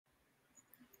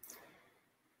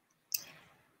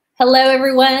Hello,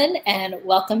 everyone, and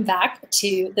welcome back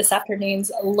to this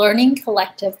afternoon's Learning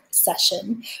Collective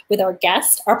session with our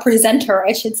guest, our presenter,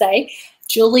 I should say,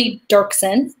 Julie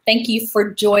Dirksen. Thank you for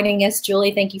joining us,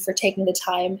 Julie. Thank you for taking the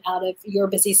time out of your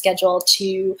busy schedule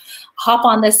to hop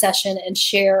on this session and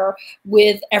share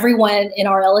with everyone in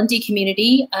our L&D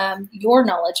community your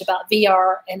knowledge about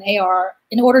VR and AR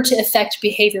in order to affect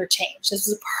behavior change. This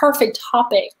is a perfect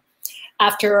topic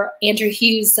after Andrew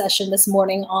Hughes' session this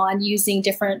morning on using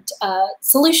different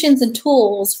solutions and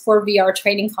tools for VR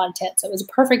training content. So it was a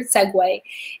perfect segue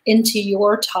into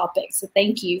your topic. So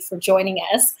thank you for joining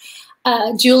us.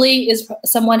 Julie is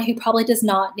someone who probably does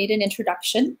not need an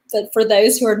introduction, but for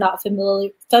those who are not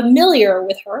familiar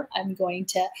with her, I'm going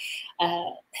to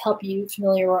help you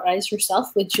familiarize yourself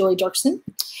with Julie Dirksen.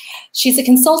 She's a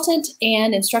consultant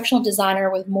and instructional designer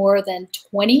with more than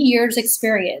 20 years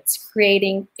experience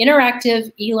creating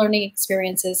interactive e-learning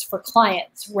experiences for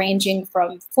clients ranging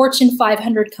from Fortune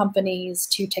 500 companies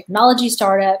to technology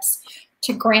startups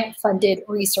to grant-funded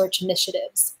research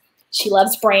initiatives. She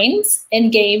loves brains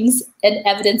and games and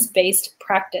evidence-based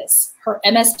practice. Her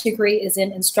MS degree is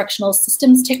in instructional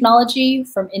systems technology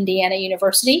from Indiana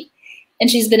University, and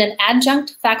she's been an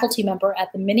adjunct faculty member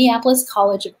at the Minneapolis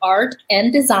College of Art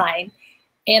and Design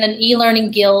and an e-learning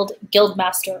guild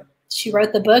master. She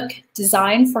wrote the book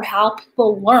Design for How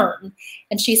People Learn,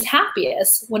 and she's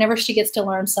happiest whenever she gets to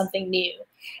learn something new.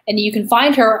 And you can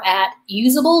find her at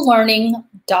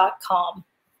usablelearning.com.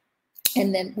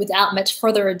 And then without much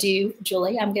further ado,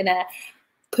 Julie, I'm going to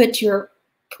put your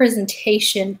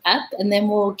presentation up and then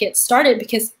we'll get started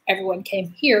because everyone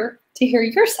came here to hear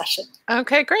your session.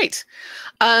 Okay, great.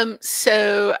 Yeah,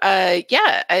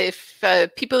 if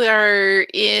people are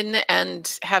in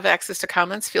and have access to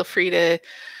comments, feel free to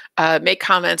make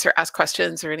comments or ask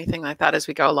questions or anything like that as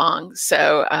we go along.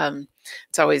 So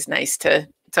it's always nice to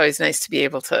be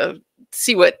able to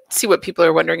see what people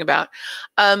are wondering about.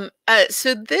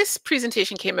 So this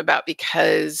presentation came about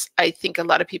because I think a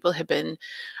lot of people have been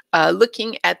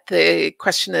looking at the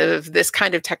question of this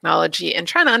kind of technology and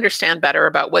trying to understand better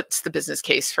about what's the business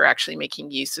case for actually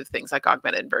making use of things like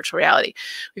augmented and virtual reality.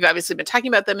 We've obviously been talking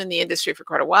about them in the industry for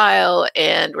quite a while,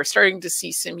 and we're starting to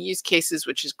see some use cases,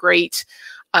 which is great.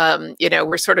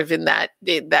 We're sort of in that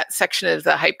section of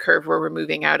the hype curve where we're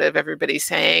moving out of everybody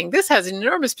saying this has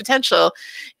enormous potential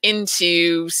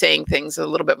into saying things a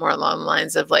little bit more along the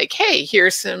lines of like, hey,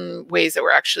 here's some ways that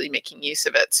we're actually making use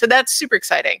of it. So that's super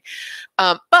exciting.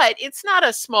 But it's not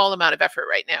a small amount of effort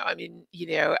right now. I mean,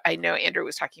 I know Andrew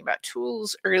was talking about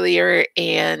tools earlier,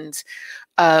 and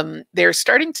there's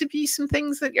starting to be some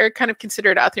things that are kind of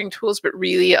considered authoring tools, but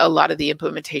really a lot of the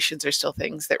implementations are still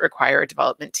things that require a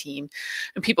development team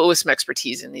and people with some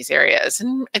expertise in these areas.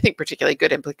 And I think particularly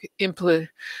good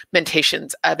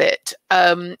implementations of it.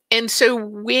 And so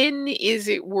when is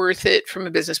it worth it from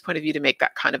a business point of view to make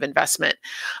that kind of investment?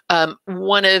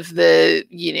 One of the,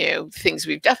 things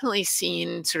we've definitely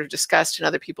seen sort of discussed, and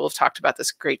other people have talked about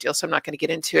this a great deal, so I'm not going to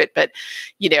get into it, but,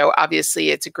 obviously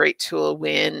it's a great tool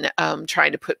when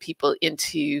trying to put people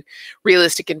into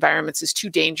realistic environments is too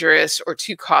dangerous or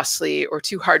too costly or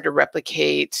too hard to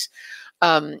replicate.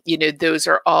 Those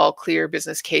are all clear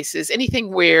business cases.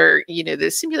 Anything where, the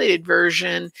simulated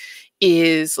version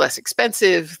is less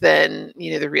expensive than,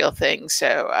 the real thing.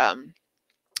 So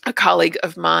a colleague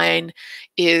of mine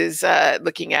is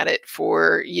looking at it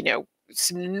for,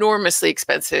 some enormously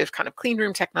expensive kind of clean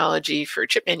room technology for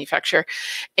chip manufacture.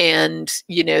 And,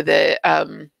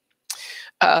 the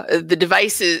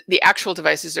devices, the actual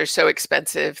devices are so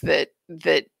expensive that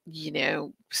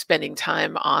spending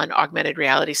time on augmented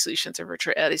reality solutions or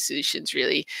virtual reality solutions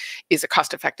really is a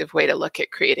cost-effective way to look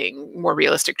at creating more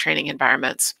realistic training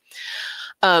environments.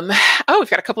 We've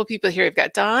got a couple of people here. We've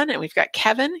got Don and we've got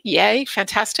Kevin. Yay,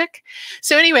 fantastic.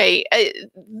 So anyway,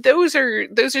 those are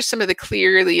some of the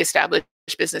clearly established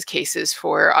business cases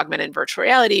for augmented and virtual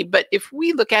reality. But if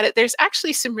we look at it, there's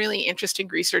actually some really interesting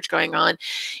research going on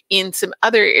in some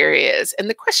other areas. And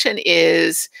the question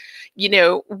is,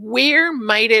 where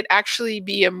might it actually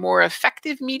be a more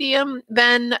effective medium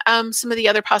than some of the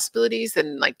other possibilities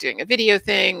than like doing a video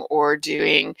thing or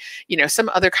doing, some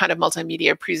other kind of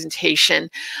multimedia presentation?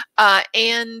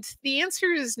 And the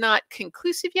answer is not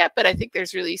conclusive yet, but I think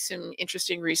there's really some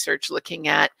interesting research looking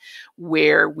at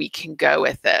where we can go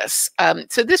with this.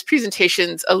 So this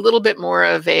presentation's a little bit more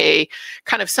of a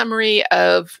kind of summary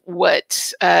of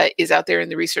what is out there in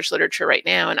the research literature right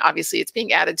now. And obviously it's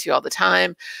being added to all the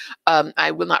time.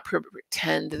 I will not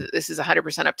pretend that this is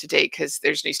 100% up to date because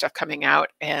there's new stuff coming out,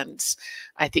 and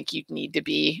I think you need to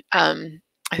be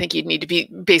I think you'd need to be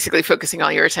basically focusing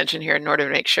all your attention here in order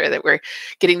to make sure that we're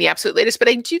getting the absolute latest. But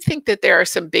I do think that there are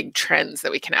some big trends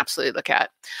that we can absolutely look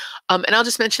at. And I'll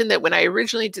just mention that when I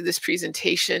originally did this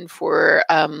presentation for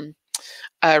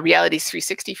Realities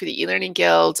 360 for the eLearning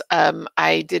Guild,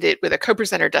 I did it with a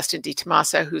co-presenter, Dustin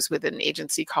DiTommaso, who's with an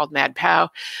agency called MadPow.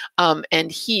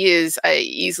 And he is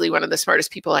easily one of the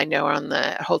smartest people I know on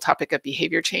the whole topic of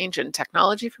behavior change and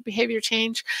technology for behavior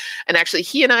change. And actually,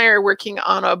 he and I are working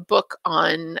on a book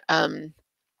on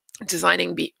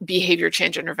designing behavior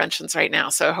change interventions right now.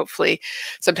 So hopefully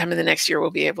sometime in the next year, we'll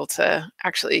be able to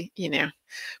actually,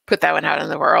 put that one out in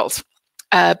the world.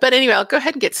 But anyway, I'll go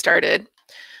ahead and get started.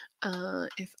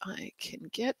 If I can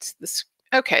get this.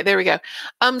 Okay, there we go.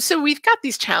 So we've got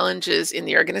these challenges in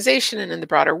the organization and in the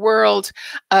broader world.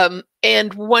 And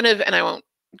I won't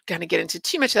kind of get into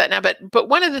too much of that now, but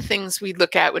one of the things we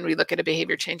look at when we look at a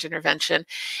behavior change intervention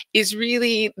is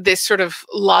really this sort of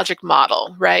logic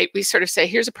model, right? We sort of say,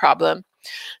 here's a problem.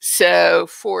 So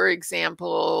for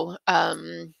example, a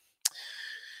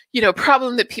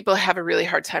problem that people have a really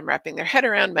hard time wrapping their head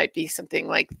around might be something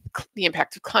like the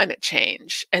impact of climate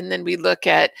change. And then we look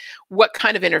at what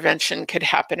kind of intervention could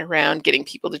happen around getting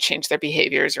people to change their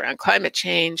behaviors around climate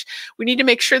change. We need to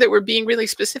make sure that we're being really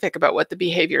specific about what the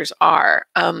behaviors are.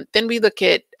 Then we look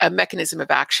at a mechanism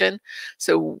of action.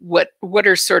 So what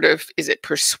are sort of, is it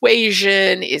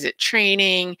persuasion? Is it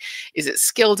training? Is it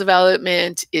skill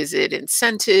development? Is it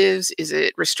incentives? Is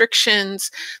it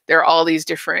restrictions? There are all these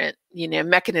different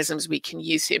mechanisms we can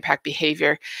use to impact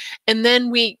behavior. And then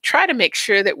we try to make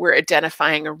sure that we're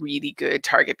identifying a really good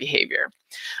target behavior.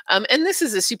 And this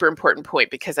is a super important point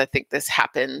because I think this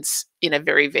happens in a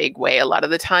very vague way a lot of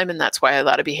the time, and that's why a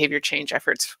lot of behavior change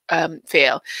efforts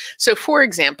fail. So for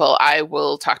example, I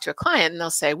will talk to a client and they'll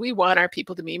say, we want our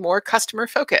people to be more customer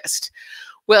focused.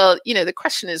 Well, the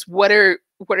question is, what are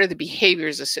the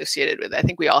behaviors associated with it? I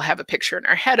think we all have a picture in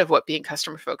our head of what being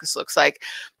customer focused looks like,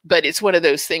 but it's one of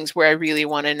those things where I really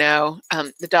want to know,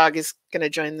 the dog is going to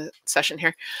join the session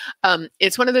here.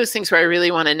 It's one of those things where I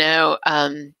really want to know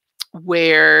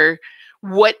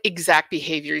what exact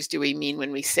behaviors do we mean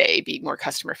when we say be more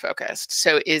customer focused?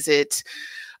 So is it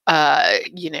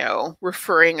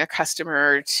referring a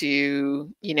customer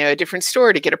to, a different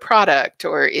store to get a product,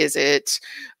 or is it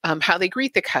how they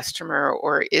greet the customer,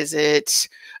 or is it,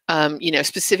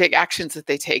 specific actions that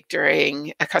they take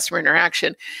during a customer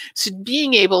interaction? So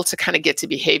being able to kind of get to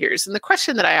behaviors. And the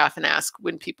question that I often ask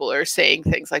when people are saying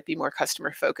things like be more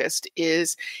customer focused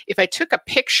is, if I took a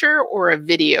picture or a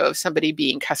video of somebody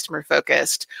being customer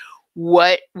focused,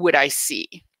 what would I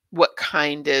see? What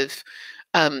kind of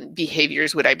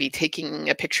behaviors would I be taking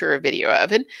a picture or video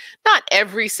of? And not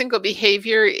every single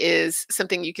behavior is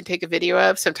something you can take a video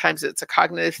of. Sometimes it's a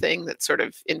cognitive thing that's sort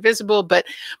of invisible, but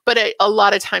a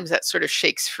lot of times that sort of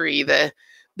shakes free the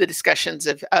discussions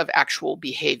of actual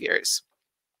behaviors.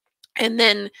 And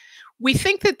then we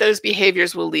think that those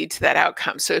behaviors will lead to that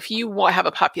outcome. So if you have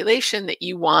a population that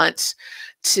you want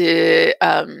to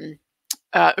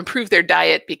improve their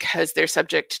diet because they're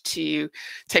subject to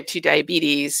type 2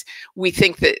 diabetes, we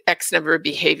think that X number of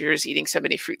behaviors, eating so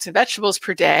many fruits and vegetables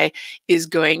per day, is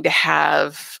going to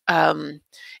have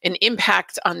an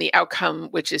impact on the outcome,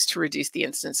 which is to reduce the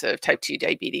incidence of type 2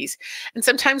 diabetes. And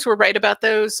sometimes we're right about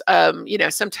those,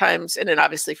 sometimes, and then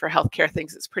obviously for healthcare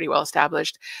things, it's pretty well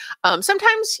established.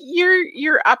 Sometimes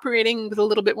you're operating with a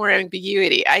little bit more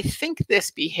ambiguity. I think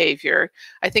this behavior,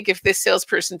 I think if this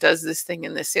salesperson does this thing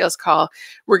in this sales call,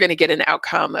 we're going to get an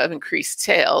outcome of increased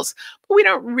sales, but we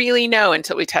don't really know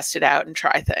until we test it out and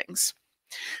try things.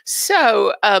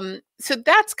 So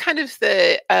that's kind of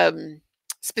the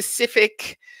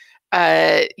specific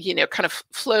kind of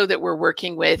flow that we're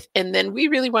working with. And then we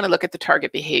really want to look at the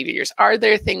target behaviors. Are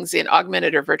there things in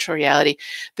augmented or virtual reality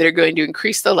that are going to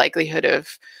increase the likelihood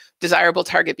of desirable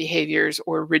target behaviors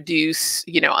or reduce,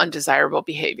 undesirable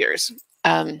behaviors?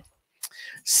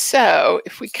 So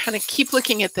if we kind of keep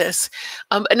looking at this,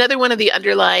 another one of the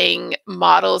underlying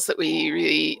models that we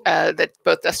really, that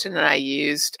both Dustin and I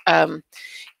used,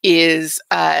 is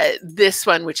this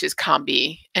one, which is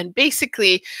COMBI. And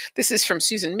basically, this is from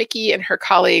Susan Mickey and her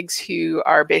colleagues who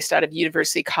are based out of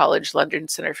University College London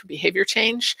Center for Behavior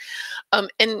Change.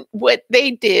 And what they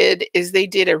did is they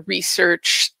did a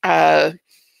research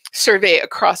survey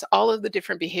across all of the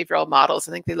different behavioral models.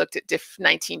 I think they looked at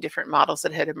 19 different models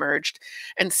that had emerged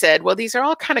and said, well, these are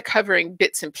all kind of covering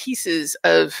bits and pieces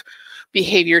of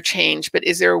behavior change, but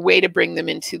is there a way to bring them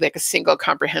into like a single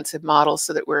comprehensive model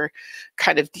so that we're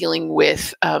kind of dealing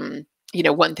with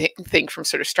one thing from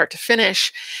sort of start to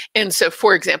finish. And so,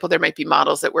 for example, there might be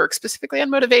models that work specifically on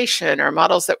motivation, or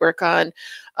models that work on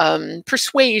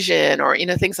persuasion, or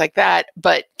things like that.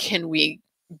 But can we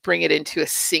bring it into a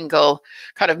single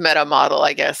kind of meta model,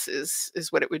 I guess, is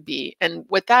what it would be. And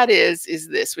what that is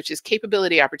this, which is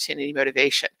capability, opportunity,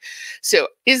 motivation. So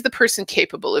is the person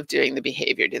capable of doing the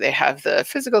behavior? Do they have the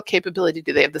physical capability?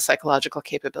 Do they have the psychological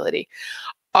capability?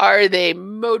 Are they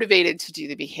motivated to do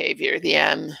the behavior, the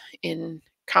M in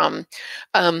com?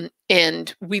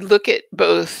 And we look at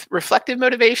both reflective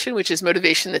motivation, which is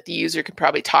motivation that the user could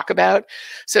probably talk about.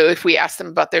 So if we ask them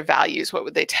about their values, what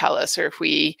would they tell us? Or if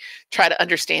we try to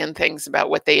understand things about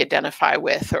what they identify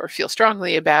with or feel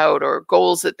strongly about, or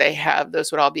goals that they have,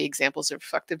 those would all be examples of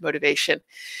reflective motivation.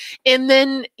 And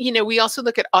then, we also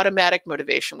look at automatic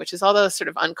motivation, which is all those sort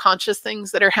of unconscious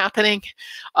things that are happening,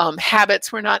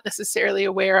 habits we're not necessarily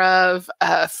aware of,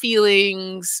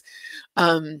 feelings,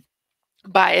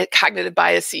 cognitive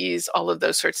biases, all of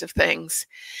those sorts of things.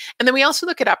 And then we also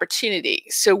look at opportunity.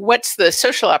 So what's the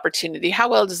social opportunity? How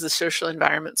well does the social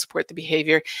environment support the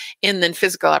behavior? And then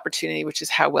physical opportunity, which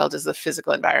is how well does the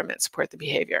physical environment support the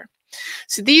behavior?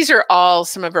 So these are all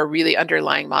some of our really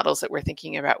underlying models that we're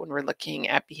thinking about when we're looking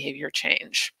at behavior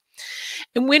change.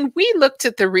 And when we looked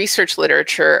at the research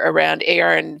literature around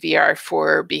AR and VR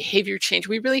for behavior change,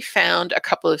 we really found a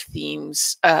couple of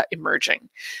themes emerging.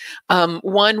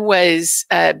 One was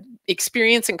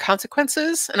experience and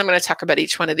consequences, and I'm going to talk about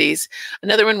each one of these.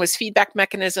 Another one was feedback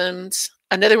mechanisms.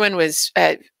 Another one was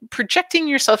projecting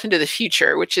yourself into the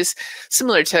future, which is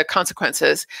similar to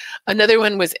consequences. Another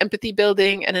one was empathy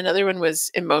building, and another one was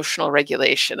emotional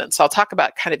regulation. And so I'll talk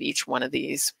about kind of each one of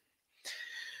these.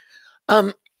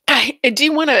 I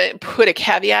do want to put a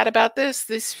caveat about this.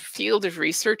 This field of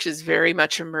research is very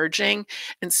much emerging.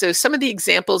 And so some of the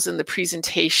examples in the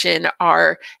presentation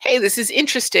are, hey, this is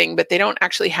interesting, but they don't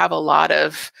actually have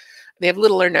they have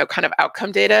little or no kind of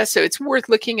outcome data. So it's worth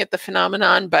looking at the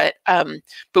phenomenon, but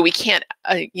we can't,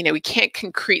 we can't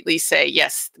concretely say,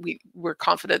 yes, we're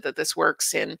confident that this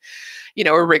works in,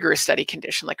 a rigorous study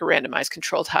condition, like a randomized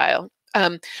control trial.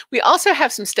 We also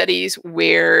have some studies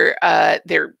where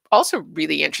they're also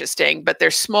really interesting, but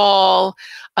they're small.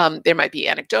 There might be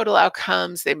anecdotal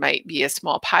outcomes. They might be a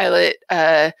small pilot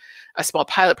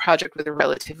project with a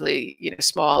relatively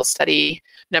small study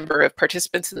number of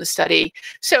participants in the study.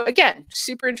 So again,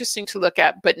 super interesting to look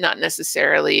at, but not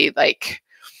necessarily like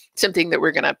something that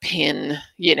we're going to pin,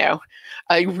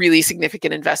 a really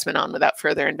significant investment on without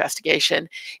further investigation.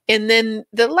 And then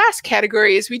the last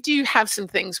category is we do have some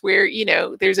things where,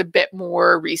 there's a bit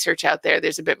more research out there.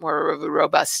 There's a bit more of a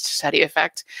robust study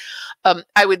effect.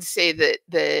 I would say that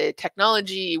the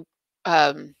technology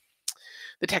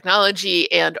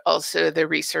and also the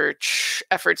research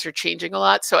efforts are changing a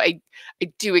lot. So I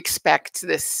do expect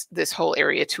this whole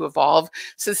area to evolve.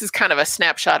 So this is kind of a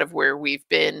snapshot of where we've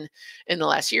been in the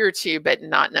last year or two, but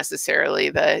not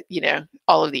necessarily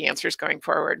all of the answers going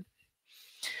forward.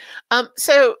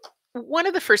 So one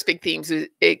of the first big themes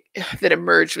that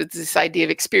emerged was this idea of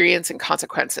experience and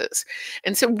consequences.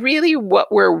 And so really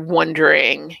what we're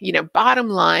wondering, bottom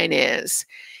line is,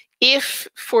 if,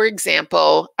 for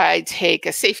example, I take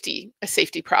a safety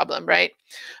problem, right?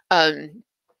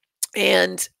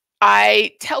 And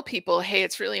I tell people, hey,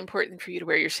 it's really important for you to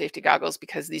wear your safety goggles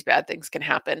because these bad things can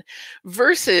happen,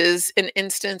 versus an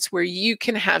instance where you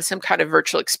can have some kind of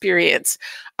virtual experience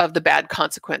of the bad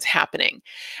consequence happening.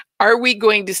 Are we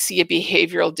going to see a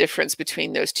behavioral difference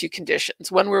between those two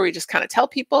conditions? One where we just kind of tell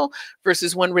people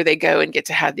versus one where they go and get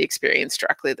to have the experience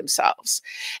directly themselves.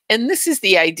 And this is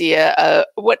the idea of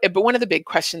but one of the big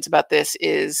questions about this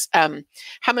is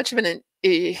how much of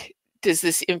does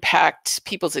this impact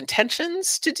people's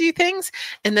intentions to do things?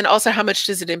 And then also how much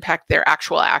does it impact their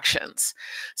actual actions?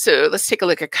 So let's take a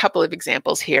look at a couple of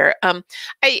examples here.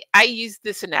 I use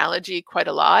this analogy quite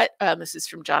a lot. This is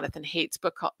from Jonathan Haidt's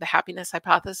book called The Happiness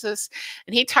Hypothesis.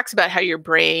 And he talks about how your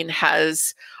brain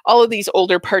has all of these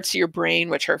older parts of your brain,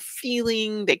 which are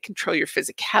feeling, they control your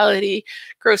physicality,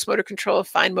 gross motor control,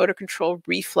 fine motor control,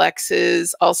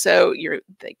 reflexes. Also, you're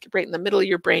right in the middle of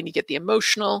your brain, you get the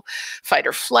emotional, fight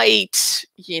or flight,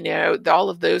 all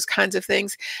of those kinds of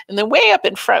things. And then way up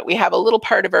in front, we have a little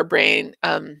part of our brain,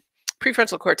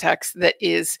 prefrontal cortex, that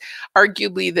is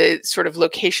arguably the sort of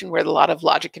location where a lot of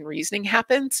logic and reasoning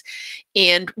happens.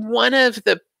 And one of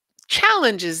the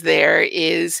challenges there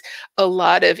is a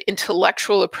lot of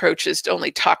intellectual approaches to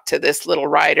only talk to this little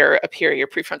rider up here, your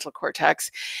prefrontal cortex,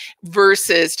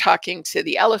 versus talking to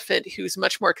the elephant, who's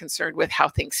much more concerned with how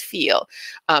things feel,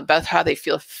 both how they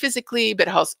feel physically, but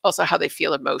also how they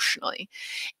feel emotionally.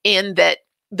 And that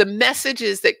the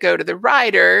messages that go to the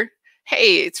rider,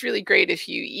 hey, it's really great if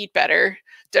you eat better.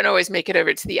 Don't always make it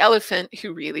over to the elephant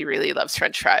who really, really loves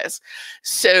French fries.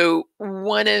 So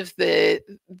one of the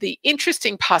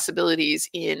interesting possibilities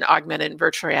in augmented and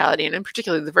virtual reality, and in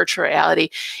particular the virtual reality,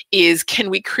 is can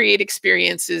we create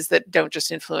experiences that don't just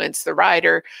influence the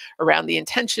rider around the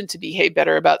intention to behave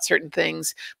better about certain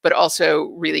things, but also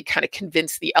really kind of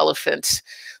convince the elephant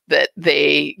that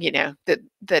they,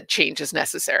 that change is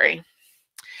necessary.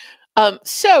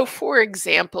 So, for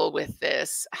example, with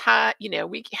this,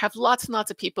 we have lots and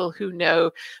lots of people who know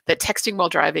that texting while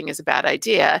driving is a bad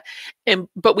idea,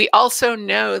 but we also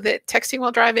know that texting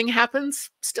while driving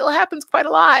still happens quite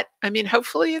a lot. I mean,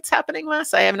 hopefully, it's happening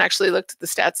less. I haven't actually looked at the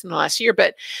stats in the last year,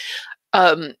 but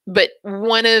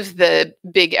one of the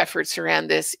big efforts around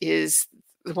this is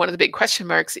one of the big question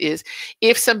marks is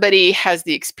if somebody has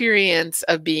the experience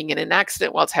of being in an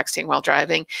accident while texting while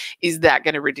driving, is that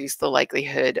going to reduce the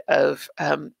likelihood of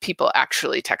people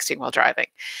actually texting while driving?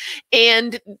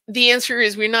 And the answer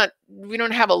is we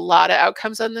don't have a lot of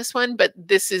outcomes on this one, but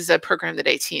this is a program that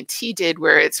AT&T did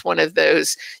where it's one of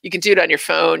those, you can do it on your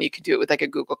phone, you can do it with like a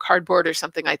Google Cardboard or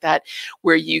something like that,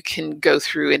 where you can go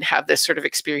through and have this sort of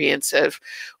experience of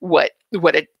what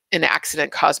an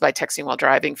accident caused by texting while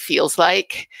driving feels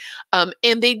like.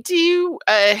 And they do,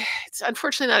 it's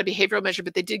unfortunately not a behavioral measure,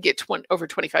 but they did get over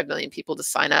 25 million people to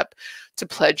sign up to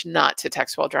pledge not to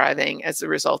text while driving as a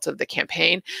result of the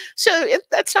campaign. So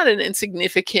that's not an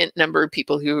insignificant number of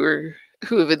people who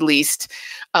have at least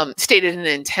stated an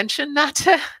intention not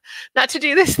to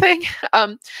do this thing.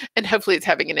 And hopefully it's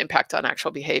having an impact on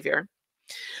actual behavior.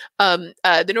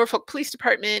 The Norfolk Police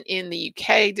Department in the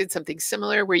UK did something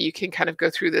similar where you can kind of go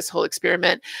through this whole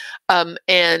experiment.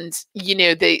 And,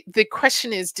 the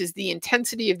question is, does the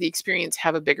intensity of the experience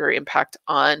have a bigger impact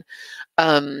on,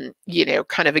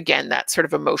 kind of, again, that sort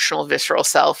of emotional, visceral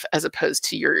self as opposed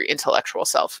to your intellectual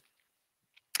self?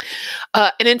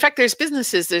 And in fact, there's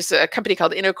a company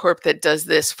called InnoCorp that does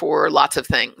this for lots of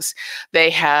things. They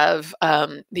have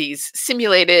these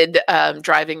simulated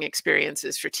driving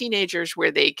experiences for teenagers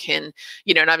where they can,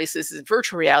 and obviously this is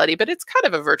virtual reality, but it's kind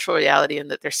of a virtual reality in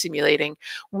that they're simulating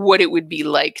what it would be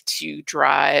like to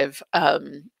drive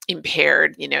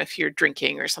impaired, if you're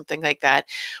drinking or something like that,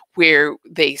 where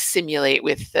they simulate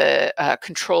with the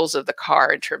controls of the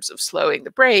car in terms of slowing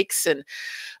the brakes and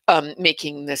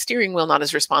making the steering wheel not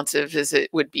as responsive as it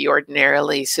would be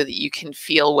ordinarily so that you can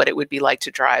feel what it would be like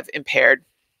to drive impaired.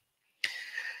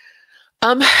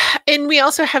 And we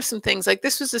also have some things like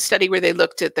this was a study where they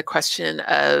looked at the question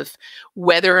of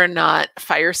whether or not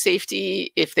fire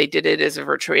safety, if they did it as a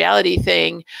virtual reality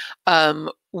thing,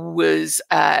 was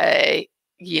going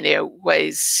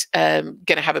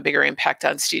to have a bigger impact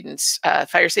on students'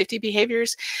 fire safety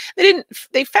behaviors.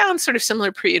 They found sort of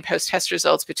similar pre and post test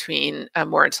results between a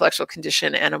more intellectual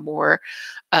condition and a more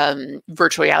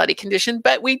virtual reality condition.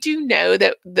 But we do know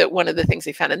that one of the things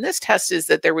they found in this test is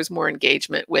that there was more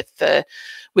engagement with the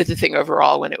thing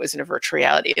overall when it was in a virtual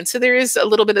reality. And so there is a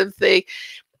little bit of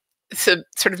some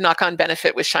sort of knock-on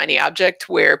benefit with shiny object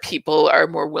where people are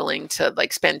more willing to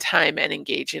spend time and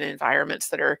engage in environments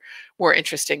that are more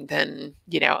interesting than,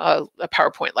 a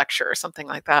PowerPoint lecture or something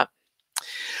like that.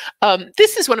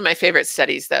 This is one of my favorite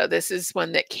studies, though. This is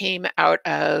one that came out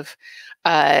of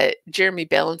Jeremy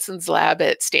Bailenson lab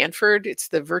at Stanford. It's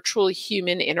the Virtual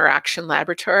Human Interaction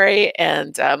Laboratory.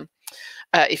 And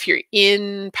if you're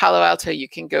in Palo Alto, you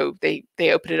can go, they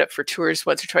open it up for tours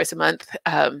once or twice a month.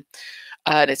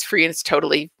 And it's free and it's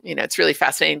totally, it's really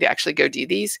fascinating to actually go do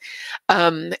these.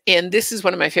 And this is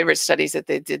one of my favorite studies that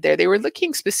they did there. They were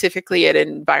looking specifically at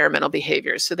environmental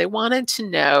behaviors. So they wanted to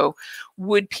know,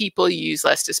 would people use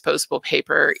less disposable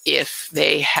paper if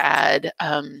they had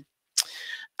a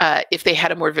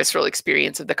more visceral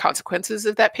experience of the consequences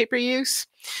of that paper use?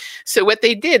 So what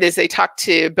they did is they talked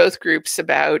to both groups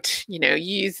about,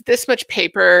 use this much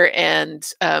paper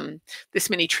and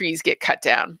this many trees get cut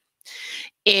down.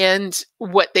 And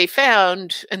what they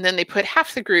found, and then they put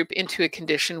half the group into a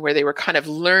condition where they were kind of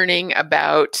learning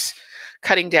about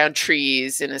cutting down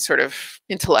trees in a sort of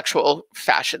intellectual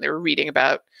fashion. They were reading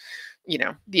about,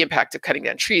 the impact of cutting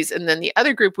down trees. And then the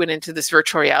other group went into this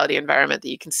virtual reality environment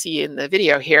that you can see in the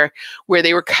video here, where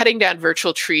they were cutting down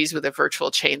virtual trees with a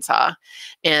virtual chainsaw.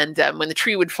 And when the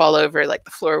tree would fall over, the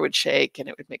floor would shake and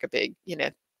it would make a big,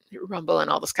 rumble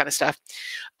and all this kind of stuff.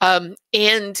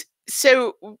 And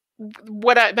so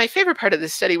my favorite part of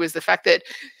this study was the fact that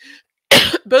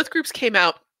both groups came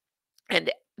out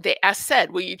and they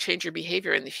said, will you change your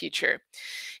behavior in the future?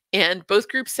 And both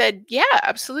groups said, yeah,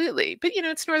 absolutely. But,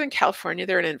 it's Northern California.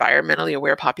 They're an environmentally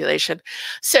aware population.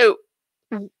 So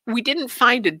we didn't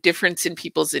find a difference in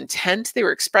people's intent. They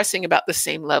were expressing about the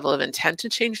same level of intent to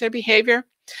change their behavior.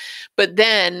 But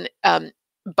then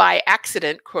by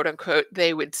accident, quote unquote,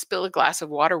 they would spill a glass of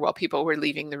water while people were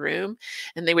leaving the room,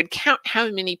 and they would count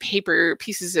how many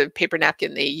pieces of paper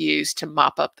napkin they used to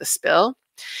mop up the spill.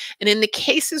 And in the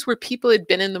cases where people had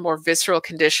been in the more visceral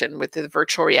condition with the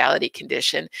virtual reality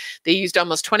condition, they used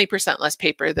almost 20% less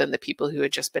paper than the people who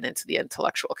had just been into the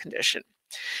intellectual condition.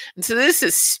 And so this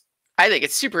is, I think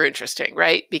it's super interesting,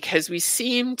 right? Because we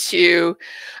seem to,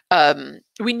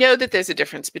 we know that there's a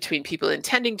difference between people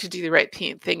intending to do the right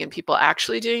thing and people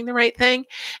actually doing the right thing.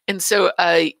 And so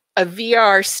a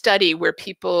VR study where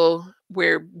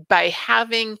by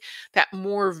having that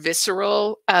more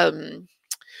visceral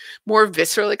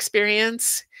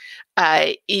experience,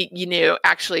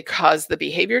 actually caused the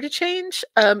behavior to change,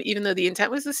 even though the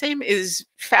intent was the same, is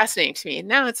fascinating to me. And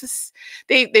now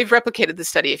they've replicated the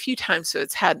study a few times, so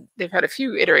they've had a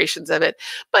few iterations of it,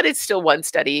 but it's still one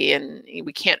study, and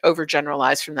we can't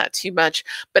overgeneralize from that too much.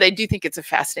 But I do think it's a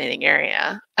fascinating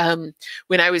area.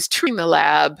 When I was touring the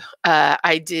lab,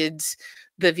 I did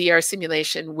the VR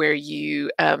simulation where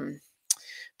you're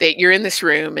in this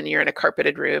room and you're in a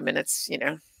carpeted room, and it's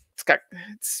a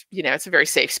very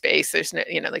safe space. There's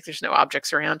no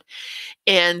objects around.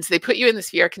 And they put you in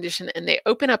this VR condition, and they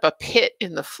open up a pit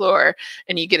in the floor,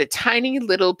 and you get a tiny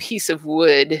little piece of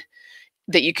wood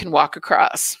that you can walk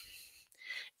across.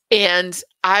 And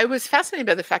I was fascinated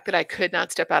by the fact that I could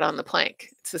not step out on the plank.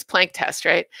 It's this plank test,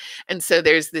 right? And so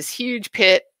there's this huge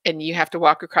pit, and you have to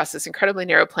walk across this incredibly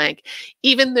narrow plank,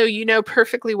 even though you know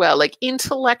perfectly well, like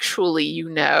intellectually, you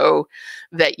know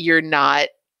that you're not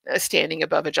standing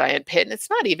above a giant pit. And it's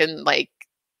not even like,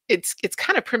 it's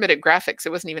kind of primitive graphics.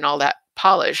 It wasn't even all that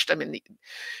polished. I mean,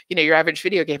 your average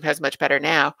video game has much better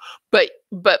now. But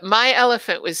my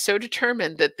elephant was so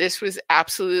determined that this was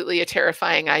absolutely a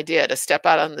terrifying idea, to step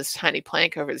out on this tiny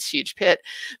plank over this huge pit,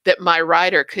 that my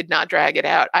rider could not drag it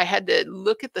out. I had to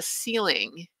look at the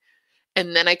ceiling,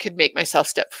 and then I could make myself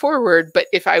step forward. But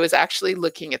if I was actually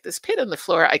looking at this pit on the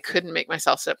floor, I couldn't make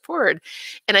myself step forward.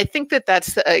 And I think that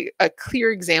that's a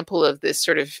clear example of this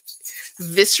sort of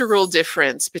visceral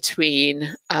difference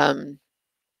between what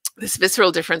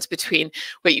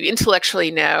you intellectually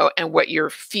know and what you're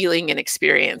feeling and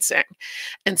experiencing.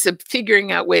 And so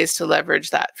figuring out ways to leverage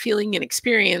that feeling and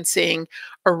experiencing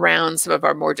around some of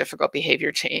our more difficult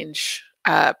behavior change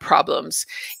problems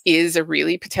is a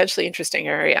really potentially interesting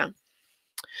area.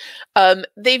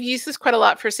 They've used this quite a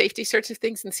lot for safety sorts of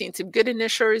things and seen some good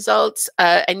initial results.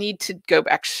 I need to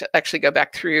actually go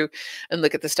back through and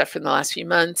look at the stuff from the last few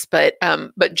months, but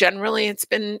generally it's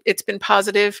been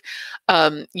positive.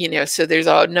 So there's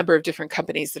a number of different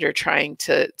companies that are trying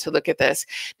to look at this.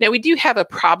 Now, we do have a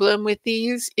problem with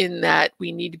these in that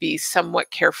we need to be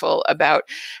somewhat careful about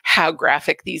how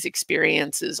graphic these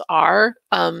experiences are.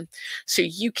 So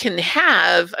you can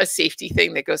have a safety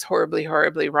thing that goes horribly,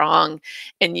 horribly wrong,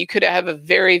 and you could have a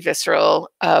very visceral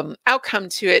outcome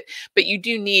to it, but you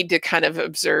do need to kind of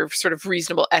observe sort of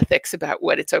reasonable ethics about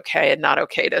what it's okay and not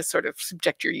okay to sort of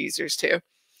subject your users to.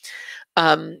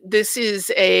 This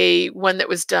is one that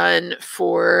was done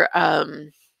for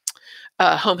home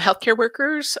healthcare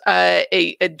workers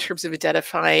in terms of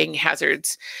identifying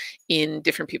hazards in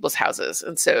different people's houses.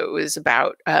 And so it was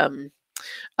about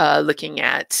looking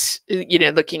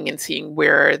and seeing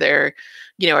where are there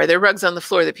rugs on the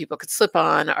floor that people could slip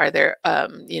on? Are there,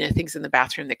 things in the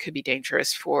bathroom that could be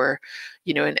dangerous for,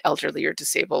 an elderly or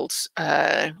disabled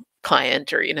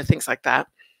client, or, things like that.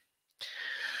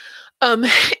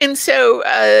 And so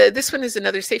this one is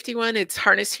another safety one. It's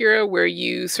Harness Hero, where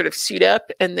you sort of suit up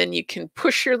and then you can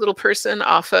push your little person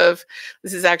off of,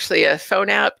 this is actually a phone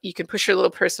app. You can push your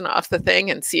little person off the thing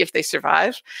and see if they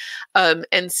survive.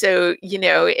 And so,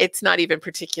 it's not even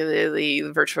particularly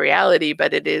virtual reality,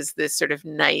 but it is this sort of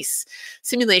nice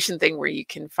simulation thing where you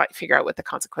can figure out what the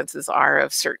consequences are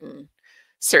of certain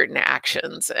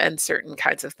actions and certain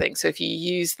kinds of things. So if you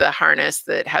use the harness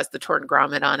that has the torn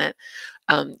grommet on it,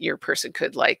 your person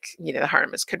could the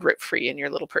harness could rip free and your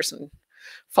little person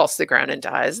falls to the ground and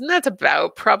dies. And that's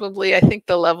about probably, I think,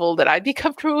 the level that I'd be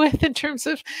comfortable with in terms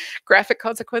of graphic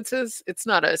consequences. It's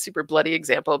not a super bloody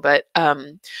example, but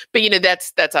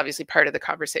that's obviously part of the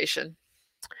conversation.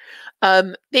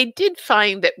 They did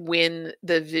find that when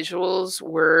the visuals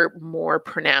were more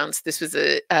pronounced, this was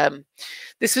a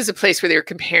place where they were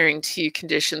comparing two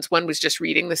conditions. One was just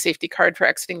reading the safety card for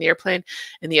exiting the airplane,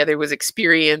 and the other was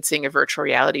experiencing a virtual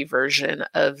reality version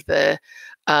of the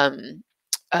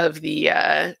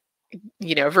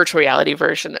virtual reality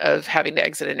version of having to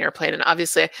exit an airplane. And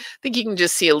obviously, I think you can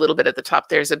just see a little bit at the top.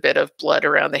 There's a bit of blood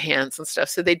around the hands and stuff.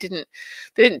 So they didn't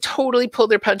totally pull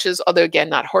their punches, although again,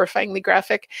 not horrifyingly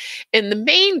graphic. And the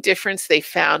main difference they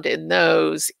found in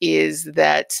those is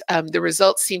that the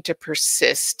results seem to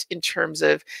persist in terms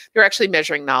of they're actually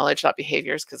measuring knowledge, not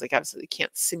behaviors, because like obviously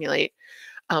can't simulate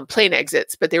plane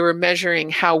exits, but they were measuring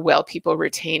how well people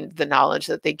retained the knowledge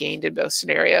that they gained in both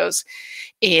scenarios.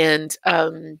 And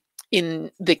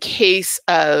in the case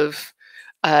of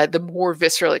the more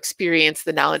visceral experience,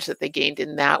 the knowledge that they gained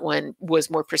in that one was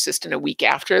more persistent a week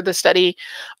after the study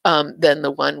than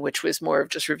the one which was more of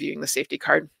just reviewing the safety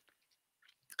card.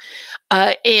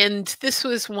 And this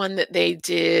was one that they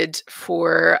did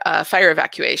for fire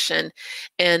evacuation.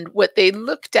 And what they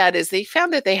looked at is they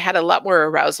found that they had a lot more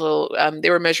arousal. They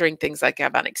were measuring things like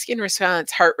galvanic skin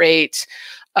response, heart rate,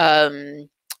 some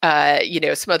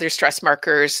other stress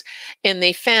markers. And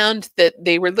they found that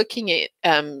they were looking at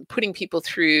putting people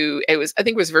through, I think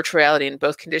it was virtual reality in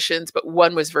both conditions, but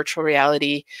one was virtual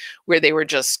reality where they were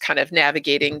just kind of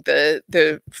navigating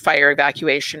the fire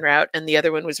evacuation route. And the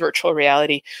other one was virtual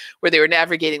reality where they were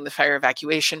navigating the fire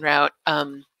evacuation route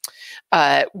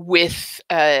with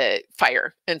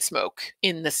fire and smoke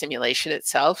in the simulation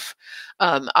itself.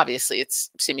 Obviously, it's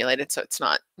simulated, so it's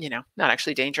not, not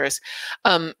actually dangerous.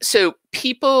 So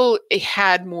people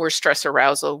had more stress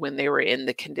arousal when they were in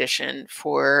the condition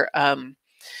for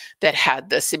that had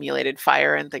the simulated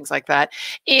fire and things like that.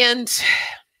 And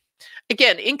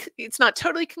again, it's not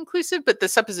totally conclusive, but the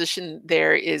supposition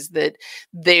there is that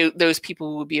those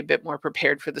people will be a bit more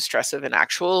prepared for the stress of an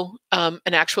actual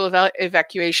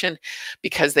evacuation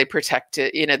because they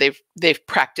they've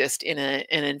practiced in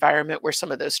an environment where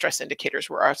some of those stress indicators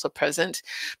were also present.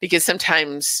 Because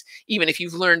sometimes even if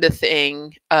you've learned a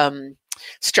thing,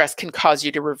 stress can cause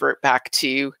you to revert back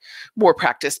to more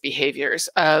practiced behaviors.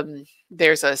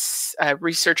 There's a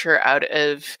researcher out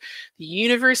of the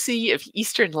University of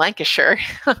Eastern Lancashire,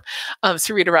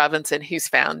 Sarita Robinson, who's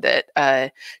found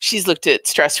that she's looked at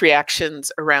stress reactions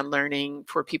around learning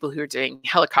for people who are doing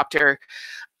helicopter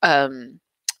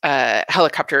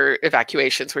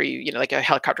evacuations where like a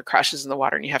helicopter crashes in the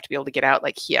water and you have to be able to get out,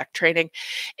 like HEAC training,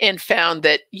 and found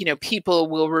that, people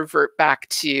will revert back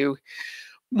to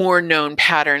more known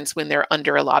patterns when they're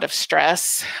under a lot of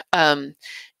stress.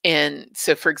 And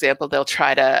so, for example, they'll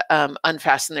try to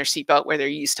unfasten their seatbelt where they're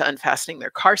used to unfastening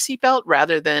their car seatbelt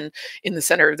rather than in the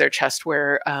center of their chest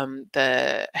where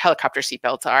the helicopter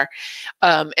seatbelts are,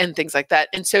 and things like that.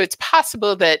 And so it's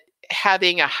possible that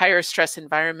having a higher stress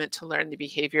environment to learn the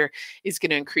behavior is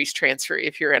going to increase transfer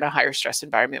if you're in a higher stress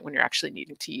environment when you're actually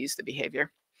needing to use the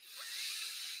behavior.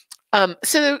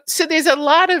 So there's a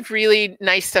lot of really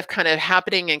nice stuff kind of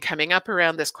happening and coming up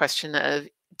around this question of,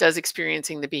 does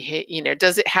experiencing the behavior,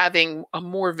 does it having a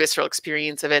more visceral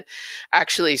experience of it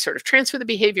actually sort of transfer the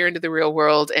behavior into the real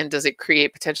world? And does it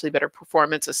create potentially better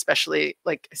performance, especially,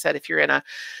 like I said, if you're in a,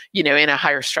 in a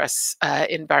higher stress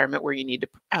environment where you need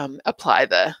to apply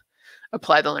the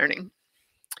learning.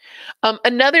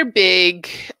 Another big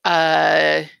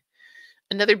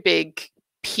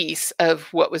piece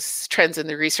of what was trends in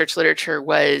the research literature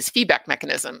was feedback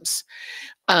mechanisms.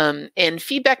 And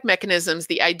feedback mechanisms,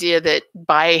 the idea that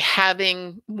by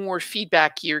having more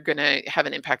feedback, you're going to have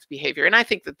an impact on behavior. And I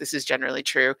think that this is generally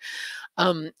true.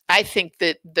 I think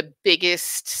that the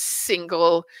biggest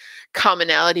single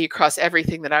commonality across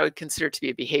everything that I would consider to be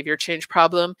a behavior change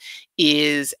problem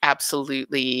is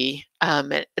absolutely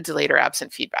a delayed or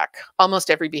absent feedback. Almost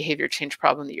every behavior change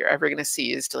problem that you're ever going to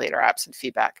see is delayed or absent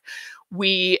feedback.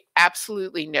 We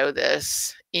absolutely know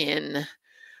this in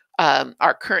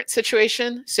our current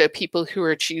situation. So people who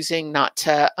are choosing not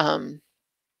to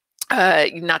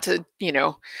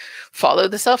follow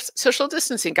the social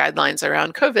distancing guidelines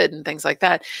around COVID and things like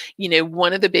that.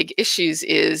 One of the big issues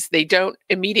is they don't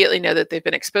immediately know that they've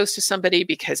been exposed to somebody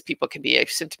because people can be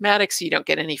asymptomatic. So you don't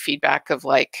get any feedback of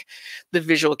like the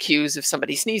visual cues of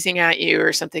somebody sneezing at you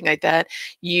or something like that.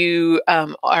 You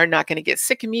are not going to get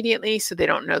sick immediately. So they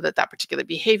don't know that that particular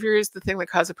behavior is the thing that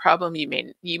caused a problem. You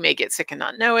may get sick and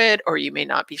not know it, or you may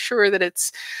not be sure that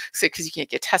it's sick because you can't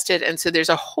get tested. And so there's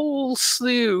a whole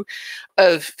slew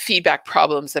of feedback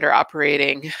problems that are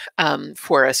operating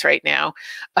for us right now,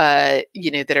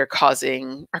 that are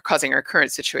causing our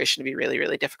current situation to be really,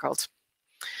 really difficult.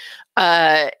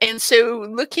 And so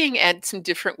looking at some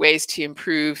different ways to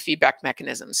improve feedback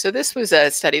mechanisms. So this was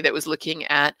a study that was looking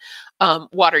at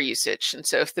water usage. And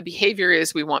so if the behavior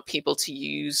is we want people to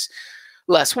use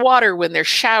less water when they're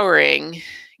showering,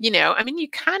 I mean, you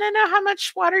kind of know how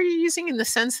much water you're using in the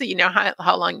sense that you know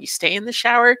how long you stay in the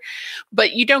shower,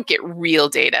 but you don't get real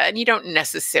data and you don't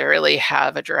necessarily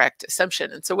have a direct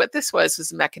assumption. And so what this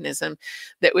was a mechanism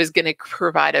that was going to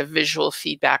provide a visual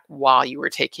feedback while you were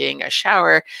taking a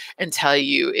shower and tell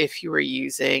you if you were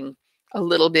using a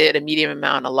little bit, a medium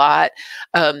amount, a lot.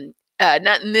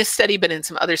 Not in this study, but in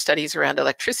some other studies around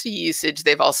electricity usage,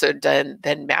 they've also then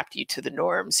mapped you to the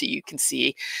norm. So you can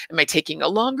see, am I taking a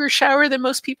longer shower than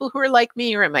most people who are like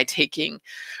me, or am I taking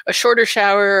a shorter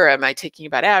shower, or am I taking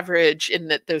about average? And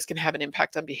that those can have an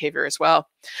impact on behavior as well.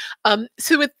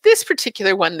 So with this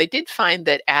particular one, they did find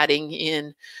that adding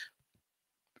in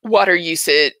water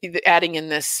usage, adding in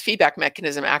this feedback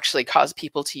mechanism actually caused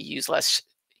people to use less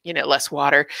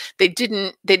water. They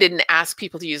didn't ask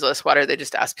people to use less water. They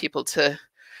just asked people to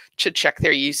check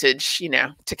their usage,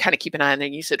 to kind of keep an eye on their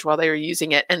usage while they were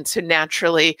using it. And so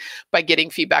naturally, by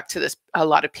getting feedback to this, a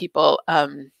lot of people,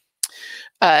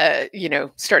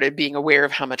 started being aware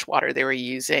of how much water they were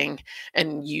using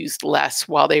and used less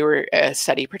while they were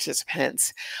study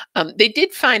participants. They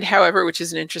did find, however, which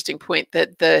is an interesting point,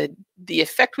 that the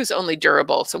effect was only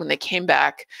durable. So when they came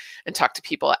back and talked to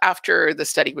people after the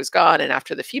study was gone and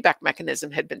after the feedback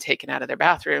mechanism had been taken out of their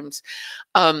bathrooms,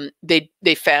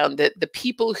 they found that the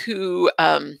people who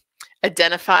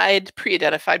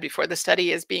pre-identified before the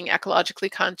study as being ecologically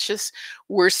conscious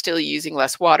were still using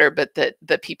less water, but that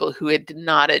the people who had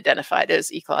not identified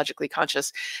as ecologically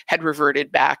conscious had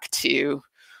reverted back to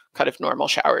kind of normal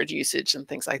showered usage and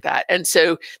things like that. And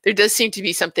so there does seem to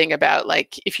be something about,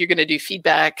 like, if you're going to do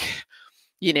feedback,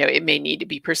 it may need to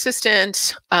be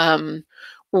persistent,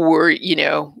 or,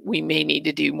 we may need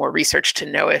to do more research to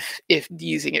know if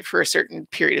using it for a certain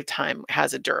period of time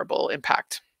has a durable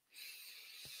impact.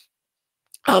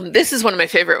 This is one of my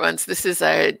favorite ones. This is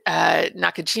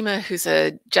Nakajima, who's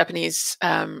a Japanese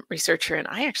researcher, and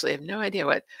I actually have no idea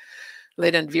what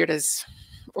Leidan Virta's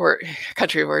or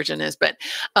country of origin is, but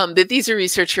that these are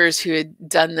researchers who had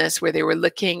done this, where they were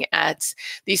looking at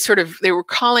these they were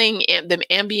calling them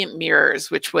ambient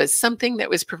mirrors, which was something that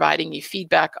was providing you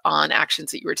feedback on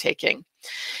actions that you were taking.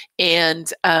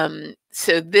 And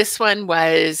so this one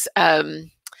was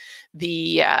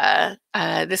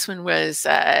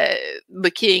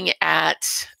looking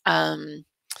at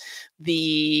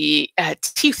the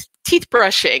teeth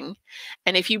brushing,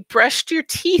 and if you brushed your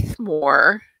teeth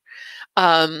more,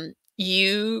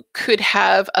 you could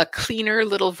have a cleaner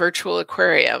little virtual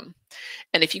aquarium.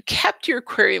 And if you kept your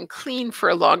aquarium clean for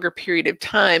a longer period of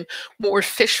time, more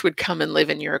fish would come and live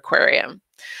in your aquarium.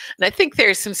 And I think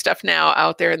there's some stuff now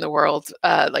out there in the world,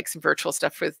 like some virtual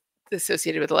stuff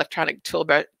associated with electronic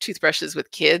toothbrushes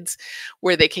with kids,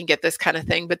 where they can get this kind of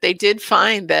thing. But they did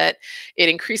find that it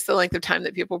increased the length of time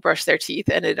that people brush their teeth,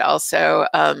 and it also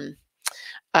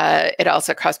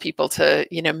caused people to,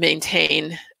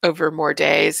 maintain over more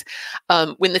days.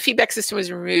 When the feedback system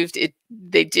was removed,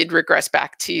 they did regress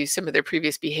back to some of their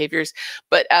previous behaviors,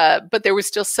 but there was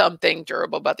still something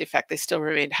durable about the effect. They still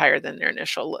remained higher than their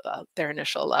initial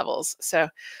levels. So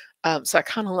I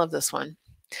kind of love this one.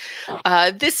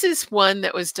 This is one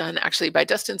that was done actually by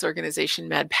Dustin's organization,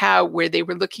 MadPow, where they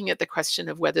were looking at the question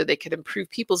of whether they could improve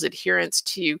people's adherence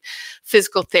to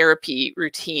physical therapy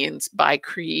routines by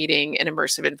creating an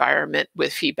immersive environment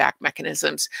with feedback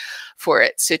mechanisms for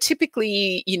it. So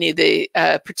typically, the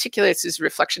Particulates is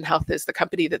Reflection Health is the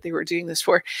company that they were doing this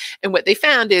for. And what they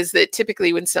found is that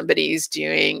typically when somebody's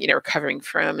doing, recovering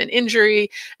from an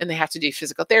injury and they have to do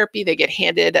physical therapy, they get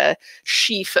handed a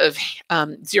sheaf of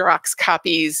Xerox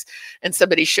copies, and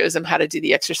somebody shows them how to do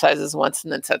the exercises once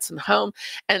and then sends them home,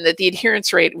 and that the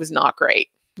adherence rate was not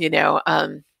great.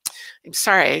 I'm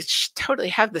sorry, I totally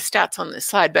have the stats on this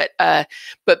slide, but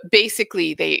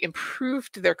basically they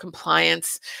improved their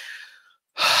compliance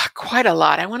quite a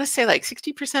lot. I want to say like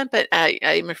 60%, but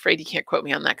I'm afraid you can't quote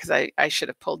me on that, because I should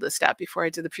have pulled this stat before I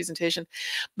did the presentation.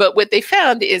 But what they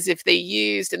found is if they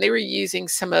used, and they were using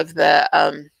some of the,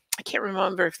 I can't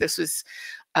remember if this was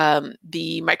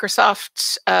the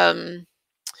Microsoft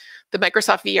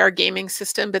VR gaming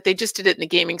system, but they just did it in the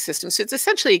gaming system. So it's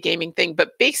essentially a gaming thing,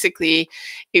 but basically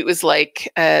it was like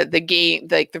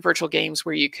the virtual games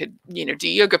where you could, do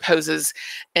yoga poses.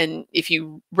 And if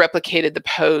you replicated the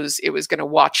pose, it was going to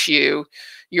watch your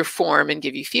form and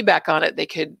give you feedback on it.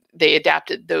 They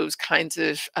adapted those kinds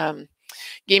of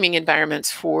gaming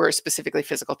environments for specifically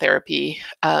physical therapy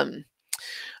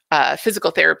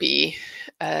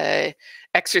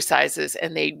exercises,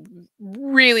 and they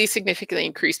really significantly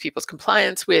increased people's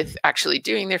compliance with actually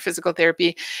doing their physical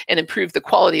therapy and improved the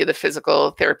quality of the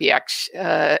physical therapy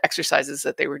exercises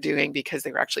that they were doing, because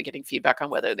they were actually getting feedback on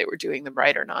whether they were doing them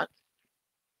right or not.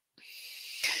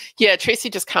 Yeah, Tracy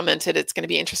just commented it's going to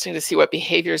be interesting to see what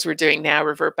behaviors we're doing now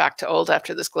revert back to old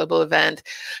after this global event,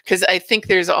 because I think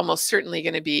there's almost certainly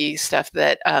going to be stuff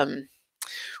that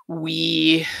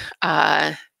we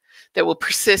that will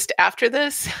persist after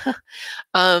this,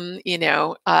 and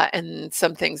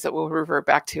some things that we'll revert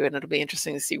back to, and it'll be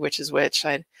interesting to see which is which.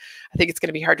 I think it's going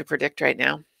to be hard to predict right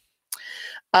now.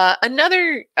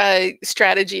 Another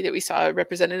strategy that we saw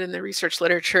represented in the research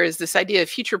literature is this idea of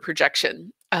future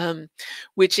projection,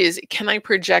 which is, can I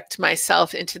project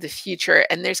myself into the future?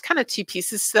 And there's kind of two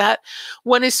pieces to that.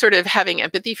 One is sort of having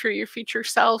empathy for your future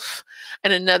self,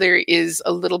 and another is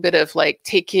a little bit of like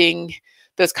taking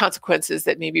those consequences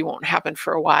that maybe won't happen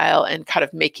for a while and kind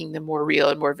of making them more real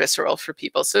and more visceral for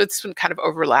people. So it's kind of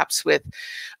overlaps with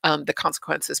the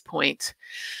consequences point.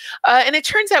 And it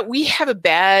turns out we have a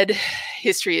bad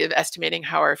history of estimating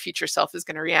how our future self is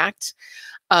going to react.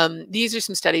 These are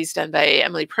some studies done by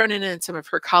Emily Pronin and some of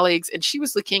her colleagues, and she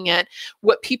was looking at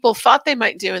what people thought they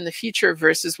might do in the future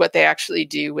versus what they actually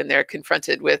do when they're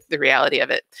confronted with the reality of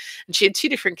it. And she had two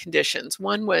different conditions.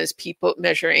 One was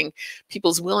measuring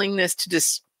people's willingness to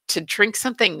drink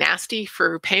something nasty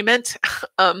for payment.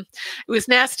 It was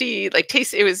nasty, like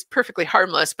taste. It was perfectly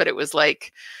harmless, but it was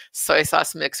like soy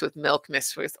sauce mixed with milk,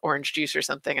 mixed with orange juice or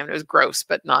something. And it was gross,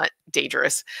 but not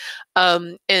dangerous.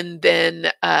 And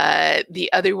then the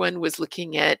other one was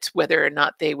looking at whether or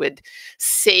not they would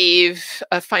save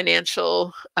a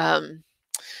financial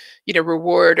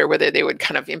reward, or whether they would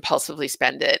kind of impulsively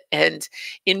spend it. And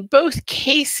in both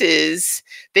cases,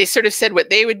 they sort of said what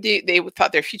they would do, they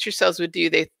thought their future selves would do.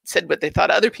 They said what they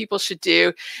thought other people should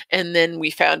do. And then we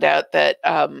found out that,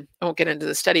 I won't get into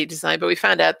the study design, but we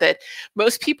found out that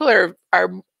most people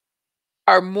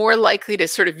are more likely to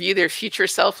sort of view their future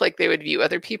self like they would view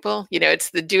other people.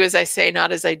 It's the do as I say,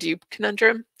 not as I do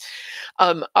conundrum.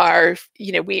 We're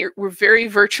very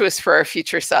virtuous for our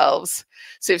future selves.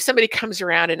 So if somebody comes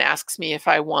around and asks me if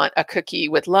I want a cookie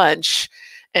with lunch,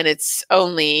 and it's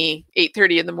only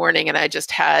 8:30 in the morning and I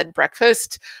just had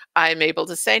breakfast, I'm able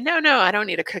to say, no, I don't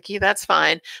need a cookie. That's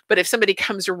fine. But if somebody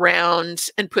comes around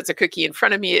and puts a cookie in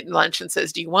front of me at lunch and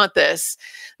says, do you want this?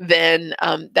 Then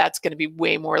that's going to be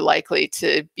way more likely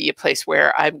to be a place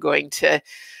where I'm going to,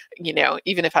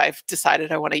 even if I've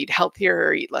decided I want to eat healthier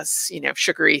or eat less,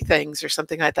 sugary things or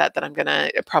something like that, that I'm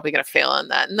probably going to fail on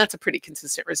that. And that's a pretty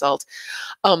consistent result.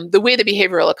 The way the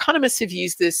behavioral economists have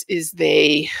used this is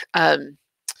they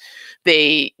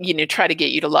try to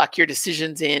get you to lock your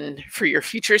decisions in for your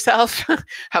future self.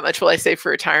 How much will I save for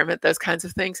retirement? Those kinds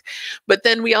of things. But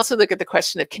then we also look at the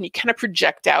question of, can you kind of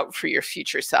project out for your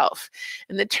future self?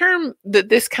 And the term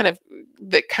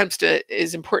that comes to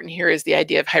is important here is the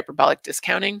idea of hyperbolic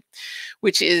discounting,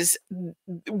 which is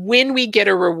when we get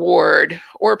a reward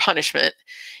or punishment,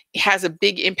 it has a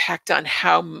big impact on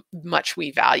how much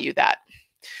we value that.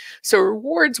 So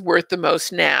reward's worth the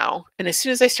most now. And as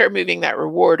soon as I start moving that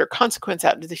reward or consequence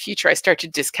out into the future, I start to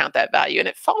discount that value. And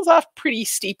it falls off pretty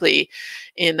steeply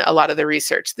in a lot of the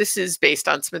research. This is based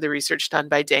on some of the research done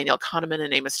by Daniel Kahneman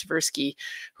and Amos Tversky,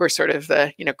 who are sort of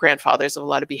the grandfathers of a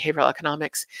lot of behavioral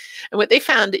economics. And what they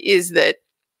found is that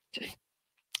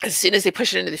as soon as they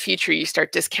push it into the future, you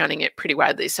start discounting it pretty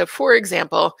widely. So for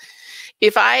example,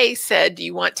 if I said, do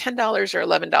you want $10 or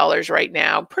 $11 right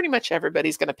now? Pretty much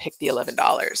everybody's going to pick the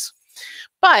 $11.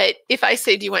 But if I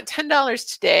say, do you want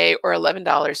 $10 today or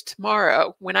 $11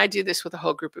 tomorrow? When I do this with a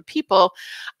whole group of people,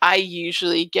 I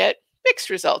usually get mixed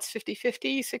results,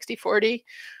 50-50, 60-40.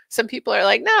 Some people are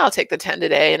like, no, I'll take the 10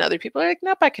 today. And other people are like,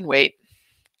 nope, I can wait.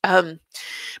 But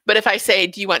if I say,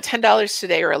 do you want $10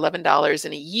 today or $11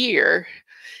 in a year?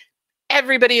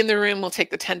 Everybody in the room will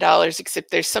take the $10,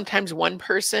 except there's sometimes one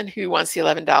person who wants the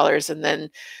 $11 and then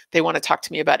they want to talk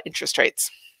to me about interest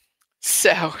rates.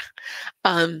 So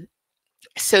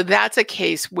that's a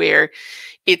case where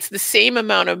it's the same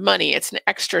amount of money, it's an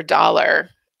extra dollar.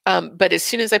 But as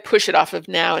soon as I push it off of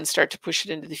now and start to push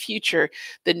it into the future,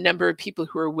 the number of people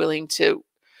who are willing to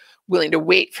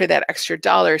wait for that extra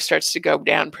dollar starts to go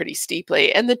down pretty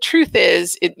steeply. And the truth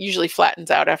is, it usually flattens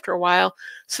out after a while.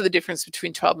 So the difference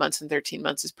between 12 months and 13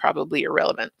 months is probably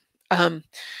irrelevant.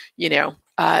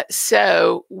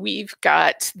 So we've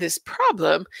got this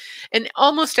problem, and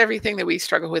almost everything that we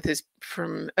struggle with is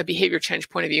from a behavior change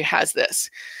point of view has this.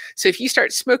 So if you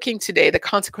start smoking today, the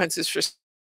consequences for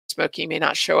smoking may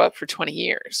not show up for 20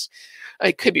 years.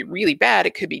 It could be really bad.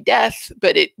 It could be death,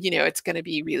 but it's going to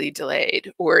be really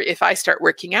delayed. Or if I start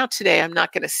working out today, I'm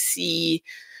not going to see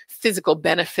physical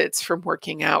benefits from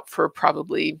working out for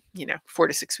probably, 4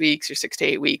 to 6 weeks or 6 to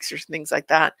 8 weeks or things like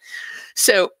that.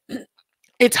 So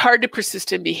it's hard to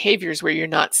persist in behaviors where you're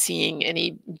not seeing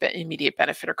any immediate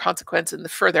benefit or consequence. And the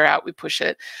further out we push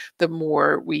it, the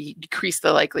more we decrease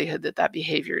the likelihood that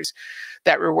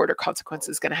that reward or consequence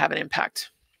is going to have an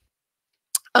impact.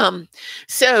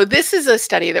 So this is a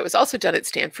study that was also done at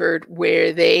Stanford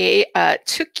where they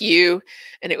took you,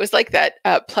 and it was like that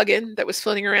plugin that was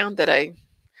floating around that I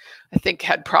think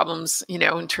had problems,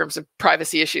 in terms of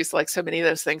privacy issues, like so many of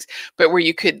those things, but where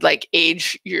you could like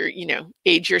age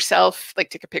yourself, like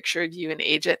take a picture of you and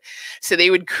age it. So they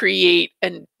would create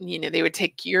they would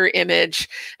take your image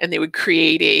and they would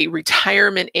create a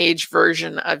retirement age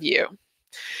version of you.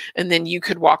 And then you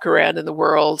could walk around in the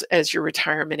world as your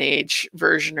retirement age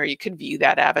version, or you could view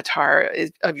that avatar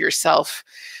of yourself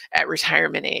at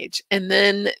retirement age. And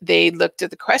then they looked at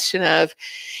the question of,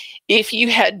 if you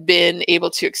had been able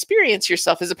to experience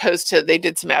yourself, as opposed to, they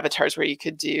did some avatars where you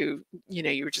could do,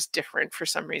 you were just different for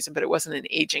some reason, but it wasn't an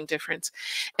aging difference.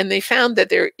 And they found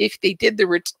that if they did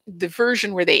the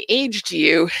version where they aged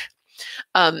you,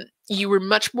 you were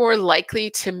much more likely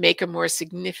to make a more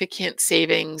significant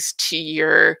savings you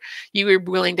were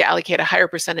willing to allocate a higher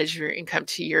percentage of your income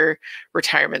to your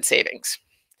retirement savings.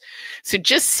 So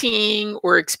just seeing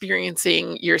or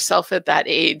experiencing yourself at that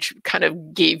age kind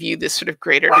of gave you this sort of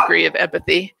greater degree of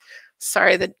empathy.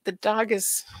 Sorry, the dog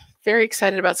is very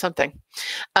excited about something.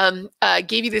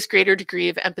 Gave you this greater degree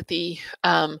of empathy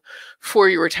for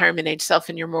your retirement age self,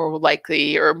 and you're more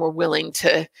likely or more willing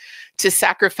to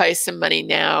sacrifice some money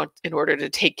now in order to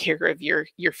take care of your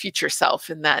future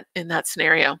self in that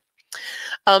scenario.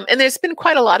 And there's been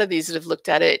quite a lot of these that have looked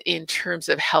at it in terms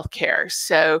of healthcare.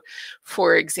 So,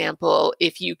 for example,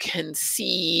 if you can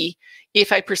see,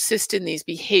 if I persist in these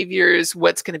behaviors,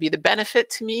 what's going to be the benefit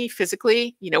to me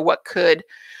physically? What could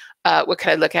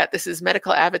I look at? This is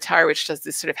Medical Avatar, which does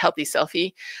this sort of healthy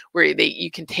selfie where you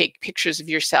can take pictures of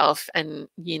yourself and,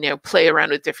 play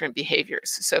around with different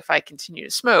behaviors. So if I continue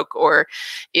to smoke, or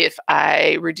if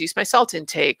I reduce my salt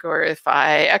intake, or if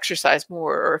I exercise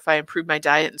more, or if I improve my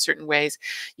diet in certain ways,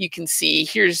 you can see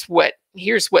here's what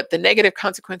the negative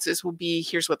consequences will be,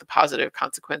 here's what the positive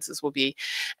consequences will be,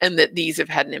 and that these have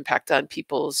had an impact on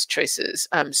people's choices.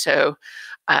 So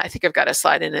I think I've got a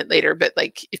slide in it later, but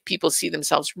like if people see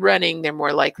themselves running, they're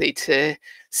more likely to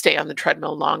stay on the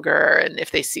treadmill longer. And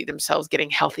if they see themselves getting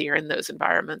healthier in those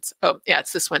environments. Oh yeah,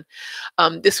 it's this one.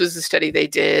 This was a study they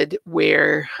did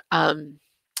where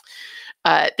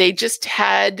they just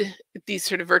had these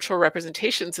sort of virtual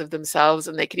representations of themselves,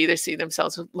 and they could either see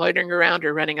themselves loitering around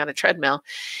or running on a treadmill.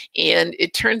 And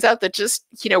it turns out that just,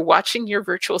 watching your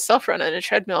virtual self run on a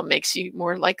treadmill makes you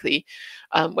more likely,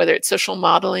 whether it's social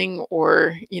modeling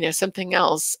or, something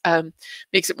else,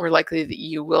 makes it more likely that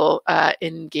you will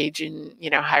engage in,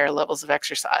 higher levels of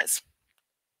exercise.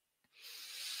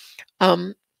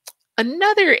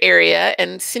 Another area,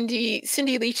 and Cindy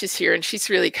Leach is here, and she's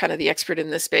really kind of the expert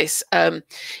in this space,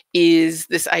 is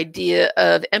this idea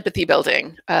of empathy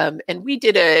building. And we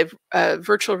did a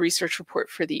virtual research report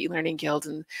for the eLearning Guild,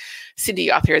 and Cindy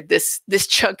authored this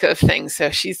chunk of things. So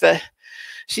she's the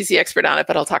expert on it,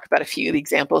 but I'll talk about a few of the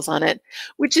examples on it,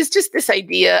 which is just this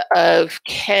idea of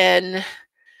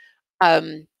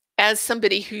as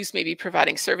somebody who's maybe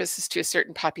providing services to a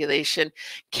certain population,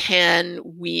 can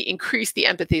we increase the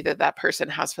empathy that that person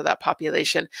has for that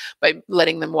population by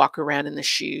letting them walk around in the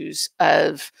shoes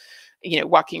of,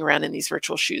 walking around in these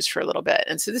virtual shoes for a little bit?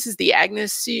 And so this is the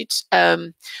Agnes suit,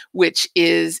 which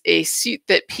is a suit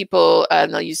that people,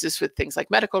 and they'll use this with things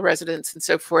like medical residents and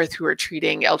so forth who are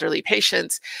treating elderly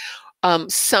patients.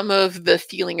 Some of the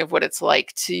feeling of what it's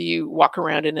like to walk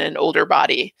around in an older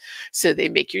body. So they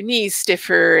make your knees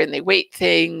stiffer, and they weight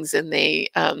things, and they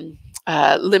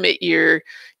limit your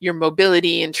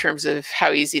mobility in terms of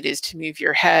how easy it is to move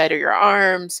your head or your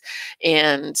arms,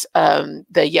 and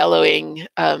the yellowing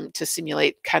to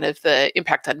simulate kind of the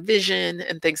impact on vision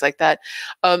and things like that.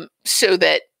 So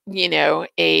that,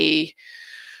 a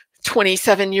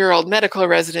 27-year-old medical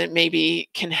resident maybe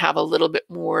can have a little bit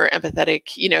more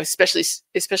empathetic,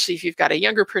 especially if you've got a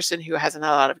younger person who hasn't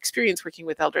had a lot of experience working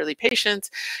with elderly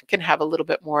patients, can have a little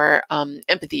bit more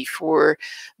empathy for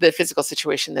the physical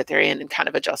situation that they're in and kind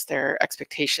of adjust their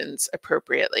expectations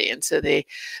appropriately. And so they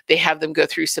have them go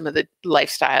through some of the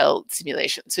lifestyle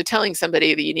simulations. So telling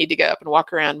somebody that you need to get up and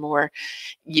walk around more,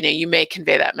 you may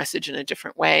convey that message in a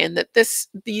different way, and that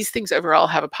these things overall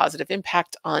have a positive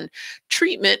impact on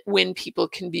treatment when people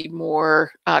can be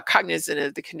more cognizant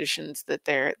of the conditions that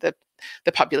the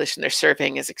population they're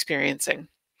serving is experiencing.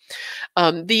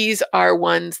 These are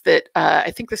ones that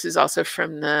I think this is also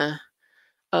from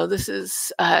this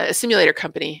is a simulator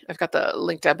company. I've got the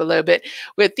link down below, but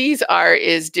what these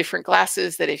is different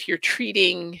glasses that if you're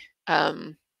treating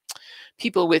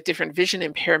people with different vision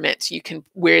impairments, you can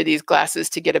wear these glasses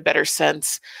to get a better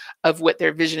sense of what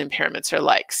their vision impairments are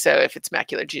like. So if it's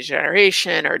macular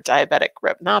degeneration or diabetic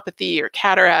retinopathy or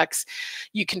cataracts,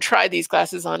 you can try these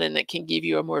glasses on and it can give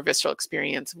you a more visceral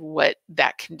experience of what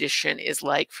that condition is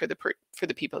like for the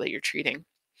people that you're treating.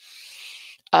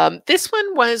 This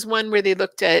one was one where they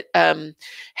looked at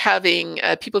having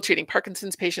people treating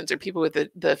Parkinson's patients or people with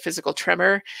the physical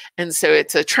tremor. And so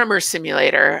it's a tremor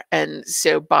simulator. And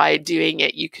so by doing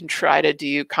it, you can try to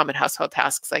do common household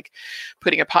tasks like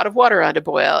putting a pot of water on to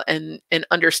boil and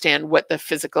understand what the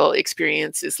physical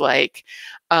experience is like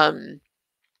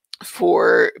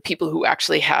for people who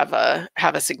actually have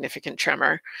a significant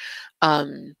tremor.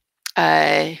 And,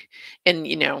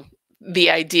 you know,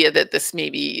 the idea that this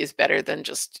maybe is better than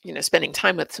just, you know, spending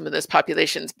time with some of those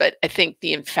populations. But I think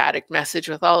the emphatic message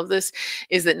with all of this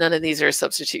is that none of these are a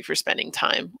substitute for spending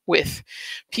time with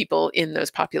people in those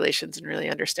populations and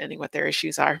really understanding what their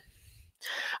issues are.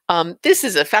 This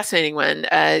is a fascinating one.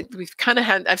 We've kind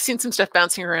of I've seen some stuff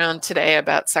bouncing around today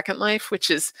about Second Life,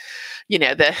 which is, you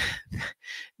know,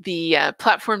 the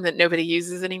platform that nobody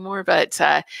uses anymore. But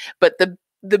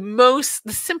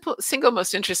the single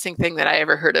most interesting thing that I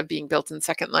ever heard of being built in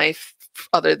Second Life,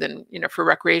 other than, you know, for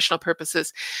recreational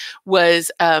purposes,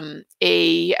 was a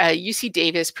UC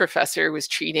Davis professor was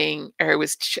teaching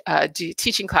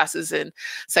classes in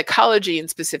psychology and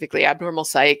specifically abnormal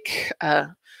psych. Do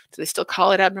they still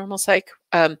call it abnormal psych?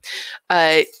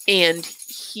 And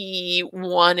he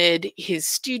wanted his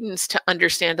students to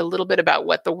understand a little bit about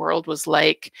what the world was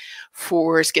like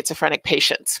for schizophrenic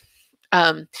patients.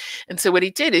 And so what he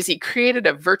did is he created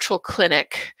a virtual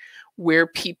clinic where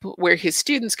his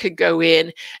students could go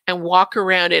in and walk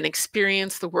around and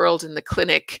experience the world in the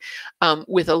clinic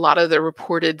with a lot of the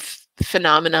reported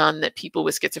phenomenon that people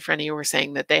with schizophrenia were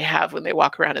saying that they have when they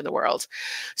walk around in the world.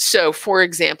 So for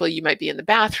example, you might be in the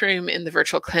bathroom in the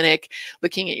virtual clinic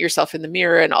looking at yourself in the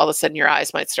mirror and all of a sudden your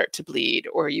eyes might start to bleed,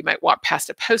 or you might walk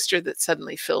past a poster that's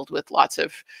suddenly filled with lots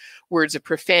of words of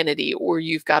profanity, or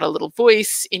you've got a little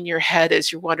voice in your head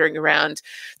as you're wandering around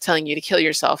telling you to kill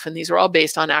yourself. And these are all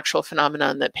based on actual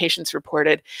phenomenon that patients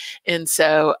reported. And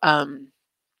so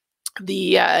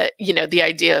the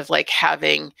idea of like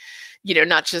having, you know,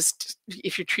 not just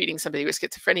if you're treating somebody with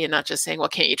schizophrenia, not just saying, well,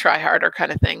 can't you try harder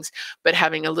kind of things, but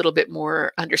having a little bit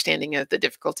more understanding of the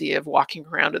difficulty of walking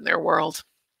around in their world.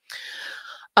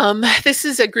 This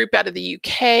is a group out of the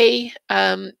UK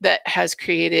that has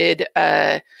created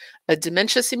a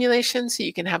dementia simulation, so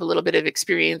you can have a little bit of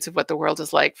experience of what the world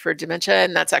is like for dementia,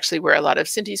 and that's actually where a lot of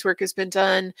Cindy's work has been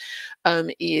done,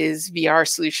 is VR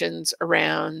solutions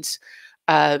around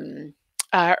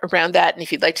that. And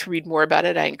if you'd like to read more about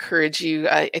it, I encourage you.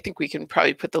 I think we can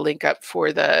probably put the link up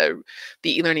for the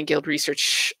eLearning Guild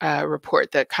research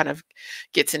report that kind of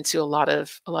gets into a lot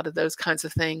of those kinds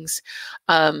of things.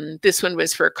 This one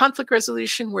was for conflict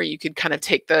resolution, where you could kind of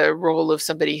take the role of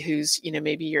somebody who's, you know,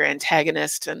 maybe your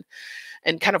antagonist and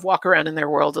kind of walk around in their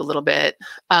world a little bit.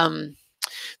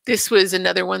 This was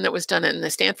another one that was done in the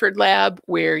Stanford lab,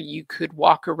 where you could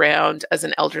walk around as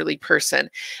an elderly person.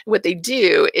 What they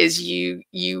do is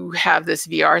you have this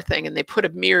VR thing and they put a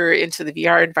mirror into the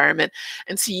VR environment.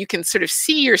 And so you can sort of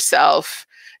see yourself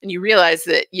and you realize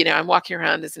that, you know, I'm walking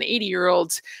around as an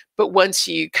 80-year-old, but once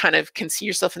you kind of can see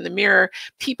yourself in the mirror,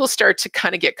 people start to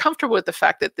kind of get comfortable with the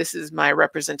fact that this is my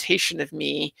representation of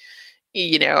me,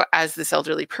 you know, as this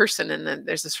elderly person. And then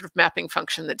there's a sort of mapping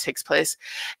function that takes place.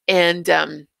 And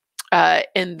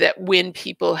that when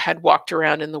people had walked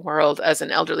around in the world as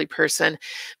an elderly person,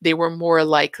 they were more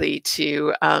likely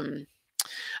to,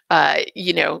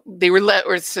 you know, they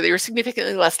were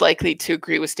significantly less likely to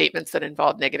agree with statements that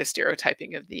involved negative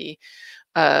stereotyping of the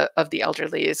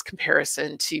elderly as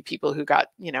comparison to people who got,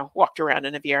 you know, walked around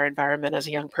in a VR environment as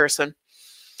a young person.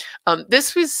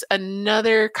 This was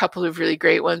another couple of really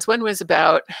great ones. One was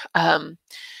about an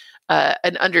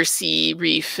undersea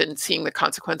reef and seeing the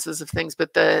consequences of things.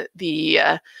 But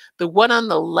the one on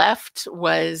the left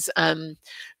was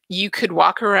you could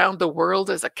walk around the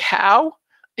world as a cow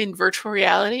in virtual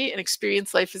reality and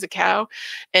experience life as a cow,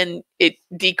 and it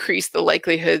decreased the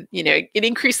likelihood, you know, it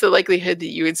increased the likelihood that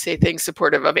you would say things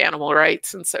supportive of animal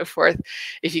rights and so forth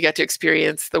if you got to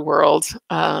experience the world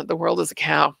as a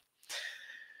cow.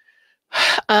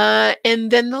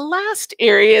 And then the last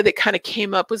area that kind of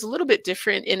came up was a little bit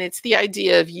different, and it's the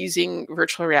idea of using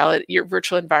virtual reality, your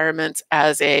virtual environments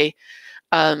as a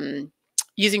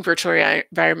using virtual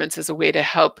environments as a way to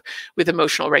help with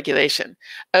emotional regulation.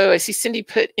 Oh, I see Cindy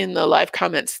put in the live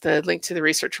comments the link to the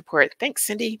research report. Thanks,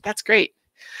 Cindy. That's great.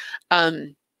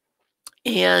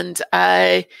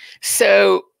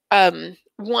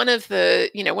 one of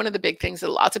the big things that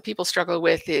lots of people struggle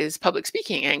with is public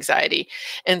speaking anxiety.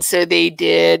 And so they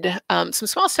did some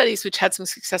small studies which had some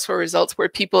successful results where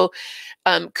people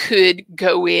could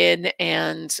go in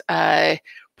and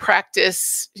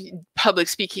practice public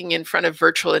speaking in front of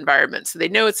virtual environments. So they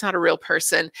know it's not a real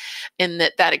person, and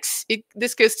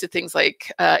this goes to things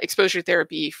like exposure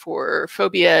therapy for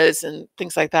phobias and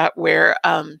things like that, where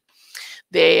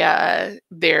they're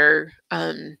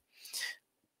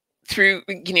through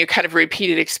kind of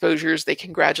repeated exposures, they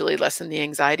can gradually lessen the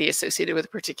anxiety associated with a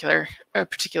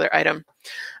particular item.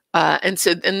 And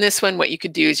so in this one, what you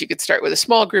could do is you could start with a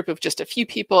small group of just a few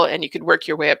people, and you could work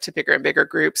your way up to bigger and bigger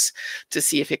groups to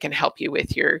see if it can help you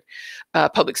with your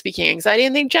public speaking anxiety.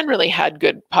 And they generally had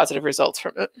good positive results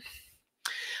from it.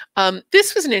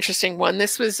 This was an interesting one.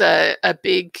 This was a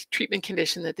big treatment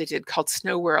condition that they did called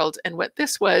Snow World. And what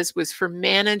this was for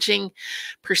managing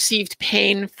perceived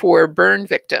pain for burn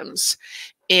victims.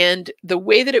 And the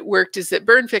way that it worked is that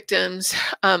burn victims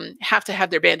have to have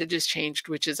their bandages changed,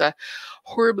 which is a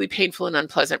horribly painful and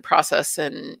unpleasant process,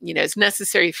 and is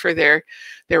necessary for their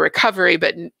recovery,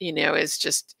 but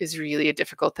is really a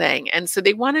difficult thing. And so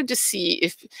they wanted to see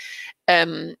if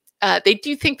they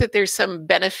do think that there's some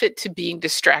benefit to being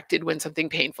distracted when something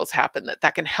painful happens,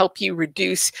 that can help you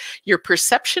reduce your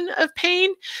perception of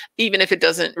pain, even if it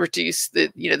doesn't reduce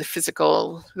the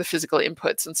physical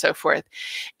inputs and so forth.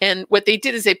 And what they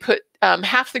did is they put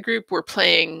half the group were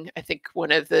playing, I think,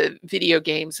 one of the video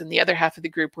games, and the other half of the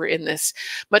group were in this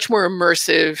much more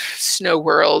immersive snow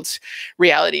world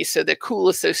reality. So the cool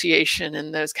association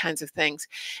and those kinds of things.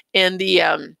 And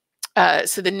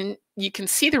so then you can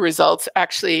see the results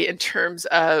actually in terms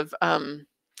of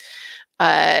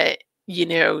the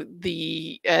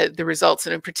results,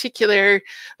 and in particular,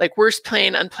 like worst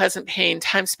pain, unpleasant pain,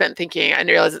 time spent thinking. I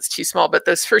realize it's too small, but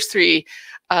those first three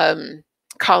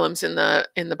columns in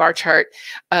the bar chart,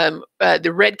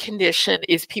 the red condition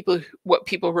is what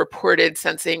people reported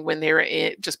sensing when they were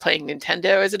just playing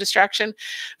Nintendo as a distraction,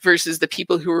 versus the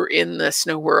people who were in the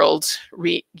snow world,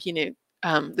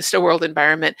 the snow world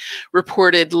environment,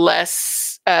 reported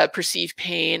less perceived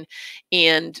pain,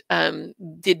 and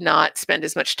did not spend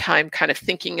as much time kind of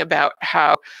thinking about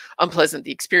how unpleasant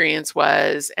the experience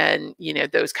was, and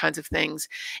those kinds of things,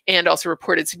 and also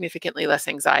reported significantly less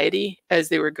anxiety as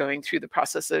they were going through the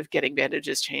process of getting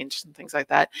bandages changed and things like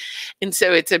that. And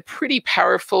so it's a pretty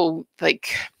powerful,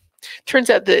 turns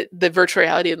out that the virtual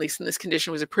reality, at least in this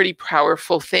condition, was a pretty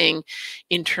powerful thing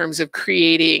in terms of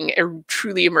creating a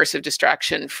truly immersive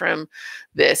distraction from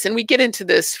this. And we get into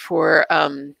this for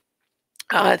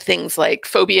things like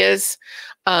phobias,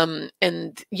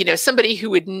 and somebody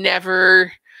who would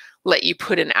never let you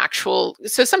put an actual.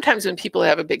 So sometimes when people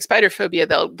have a big spider phobia,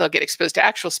 they'll get exposed to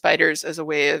actual spiders as a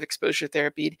way of exposure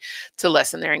therapy to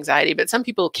lessen their anxiety. But some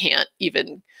people can't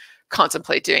even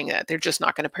contemplate doing that. They're just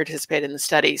not going to participate in the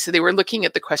study. So they were looking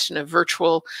at the question of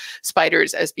virtual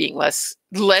spiders as being less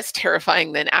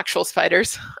terrifying than actual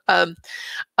spiders, and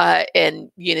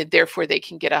therefore they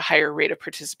can get a higher rate of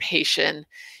participation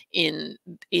in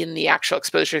the actual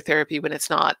exposure therapy when it's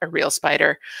not a real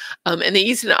spider. And they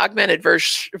used an augmented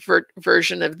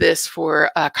version of this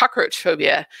for cockroach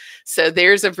phobia. So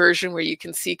there's a version where you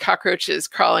can see cockroaches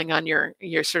crawling on your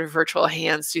sort of virtual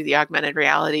hands through the augmented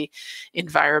reality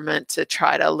environment to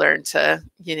try to learn to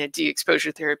do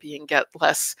exposure therapy and get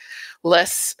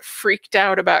less freaked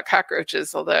out about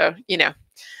cockroaches. Although I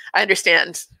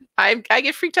understand. I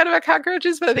get freaked out about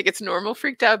cockroaches, but I think it's normal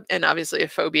freaked out. And obviously a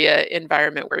phobia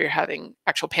environment where you're having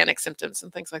actual panic symptoms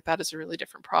and things like that is a really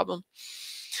different problem.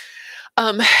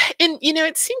 And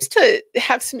it seems to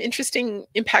have some interesting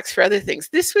impacts for other things.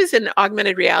 This was an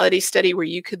augmented reality study where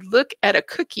you could look at a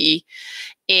cookie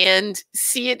and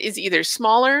see it is either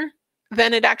smaller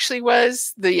than it actually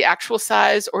was, the actual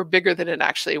size, or bigger than it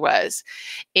actually was.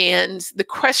 And the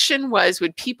question was,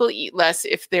 would people eat less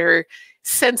if their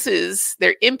senses,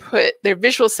 their input, their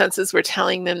visual senses were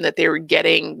telling them that they were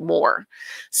getting more?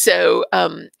 So,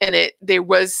 there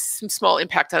was some small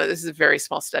impact on it. This is a very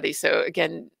small study. So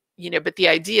again, but the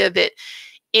idea that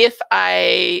if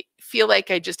I feel like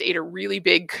I just ate a really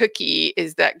big cookie,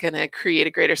 is that going to create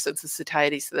a greater sense of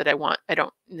satiety so that I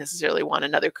don't necessarily want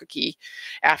another cookie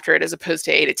after it, as opposed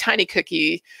to ate a tiny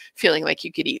cookie feeling like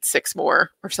you could eat 6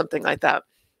 more or something like that.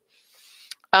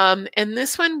 And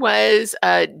this one was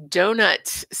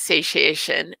donut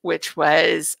satiation, which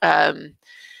was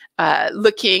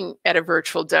looking at a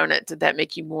virtual donut. Did that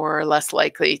make you more or less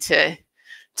likely to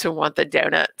want the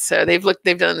donut? So they've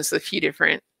done this with a few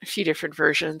different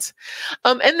versions.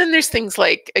 And then there's things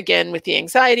like, again, with the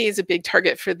anxiety is a big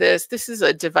target for this. This is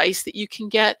a device that you can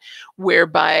get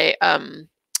whereby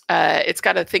it's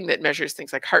got a thing that measures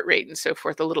things like heart rate and so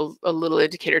forth, a little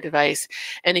indicator device.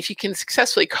 And if you can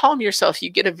successfully calm yourself, you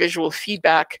get a visual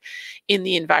feedback in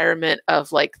the environment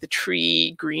of like the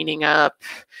tree greening up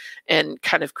and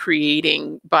kind of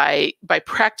creating by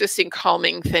practicing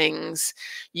calming things,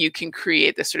 you can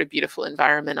create this sort of beautiful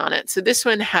environment on it. So this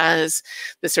one has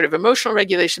this sort of emotional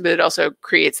regulation, but it also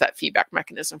creates that feedback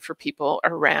mechanism for people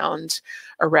around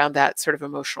that sort of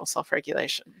emotional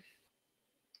self-regulation.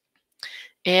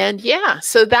 And yeah,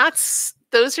 so those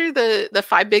are the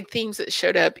 5 big themes that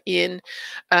showed up in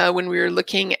when we were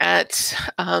looking at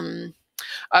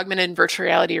augmented and virtual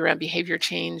reality around behavior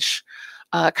change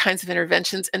kinds of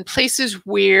interventions, and places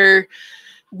where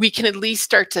we can at least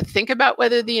start to think about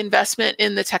whether the investment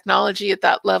in the technology at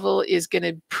that level is going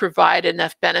to provide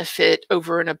enough benefit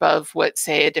over and above what,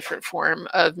 say, a different form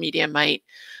of media might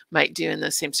do in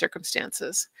those same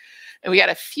circumstances. And we got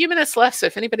a few minutes left, so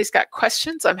if anybody's got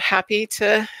questions, I'm happy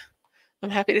to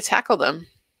tackle them.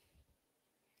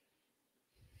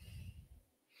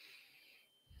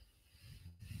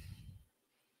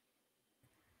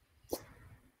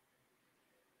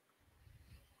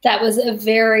 That was a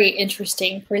very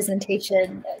interesting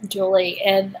presentation, Julie,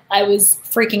 and I was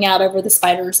freaking out over the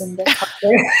spiders and the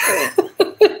cockroach.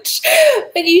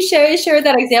 When you shared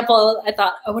that example, I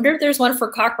thought, I wonder if there's one for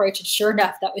cockroaches. Sure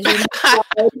enough, that was your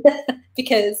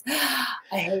because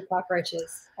I hate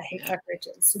cockroaches. I hate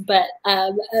cockroaches, but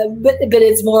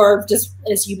it's more just,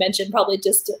 as you mentioned, probably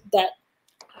just that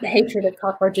the hatred of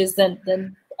cockroaches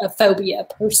than a phobia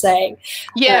per se.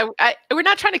 Yeah, we're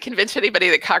not trying to convince anybody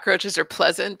that cockroaches are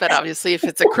pleasant, but obviously if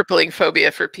it's a crippling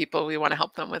phobia for people, we want to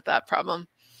help them with that problem.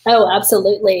 Oh,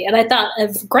 absolutely. And I thought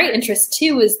of great interest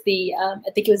too was the,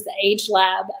 I think it was the Age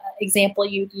Lab example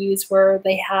you'd use where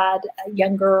they had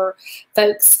younger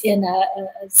folks in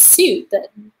a suit that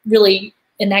really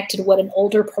enacted what an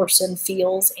older person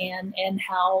feels and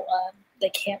how they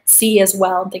can't see as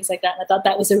well and things like that. And I thought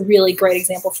that was a really great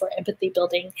example for empathy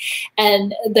building.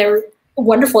 And they're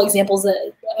wonderful examples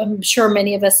that I'm sure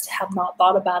many of us have not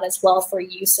thought about as well for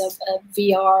use of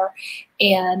VR.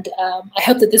 And I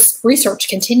hope that this research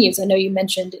continues. I know you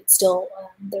mentioned it's still,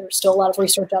 there's still a lot of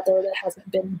research out there that hasn't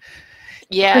been.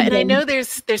 Yeah, and I know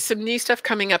there's some new stuff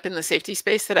coming up in the safety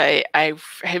space that I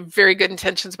have very good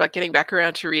intentions about getting back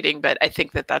around to reading, but I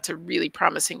think that that's a really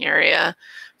promising area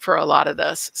for a lot of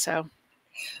this. So.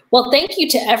 Well, thank you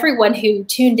to everyone who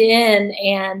tuned in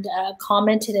and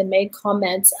commented and made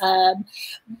comments.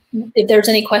 If there's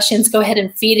any questions, go ahead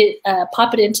and feed it,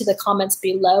 pop it into the comments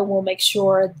below. We'll make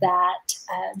sure that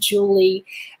Julie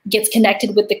gets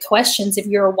connected with the questions if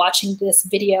you're watching this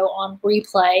video on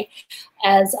replay.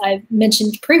 As I've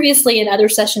mentioned previously in other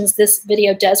sessions, this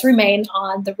video does remain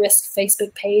on the RISC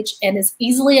Facebook page and is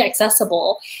easily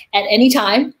accessible at any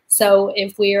time. So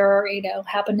if we're,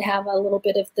 happen to have a little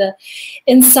bit of the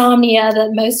insomnia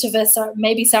that most of us are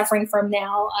maybe suffering from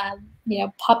now,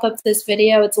 pop up this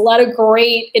video. It's a lot of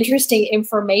great, interesting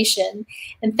information.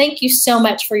 And thank you so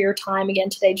much for your time again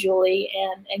today, Julie,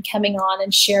 and coming on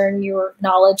and sharing your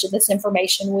knowledge and this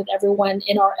information with everyone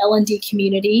in our L&D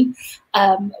community.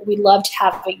 We loved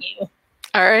having you.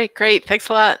 All right, great. Thanks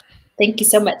a lot. Thank you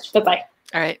so much. Bye-bye.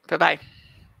 All right, bye-bye.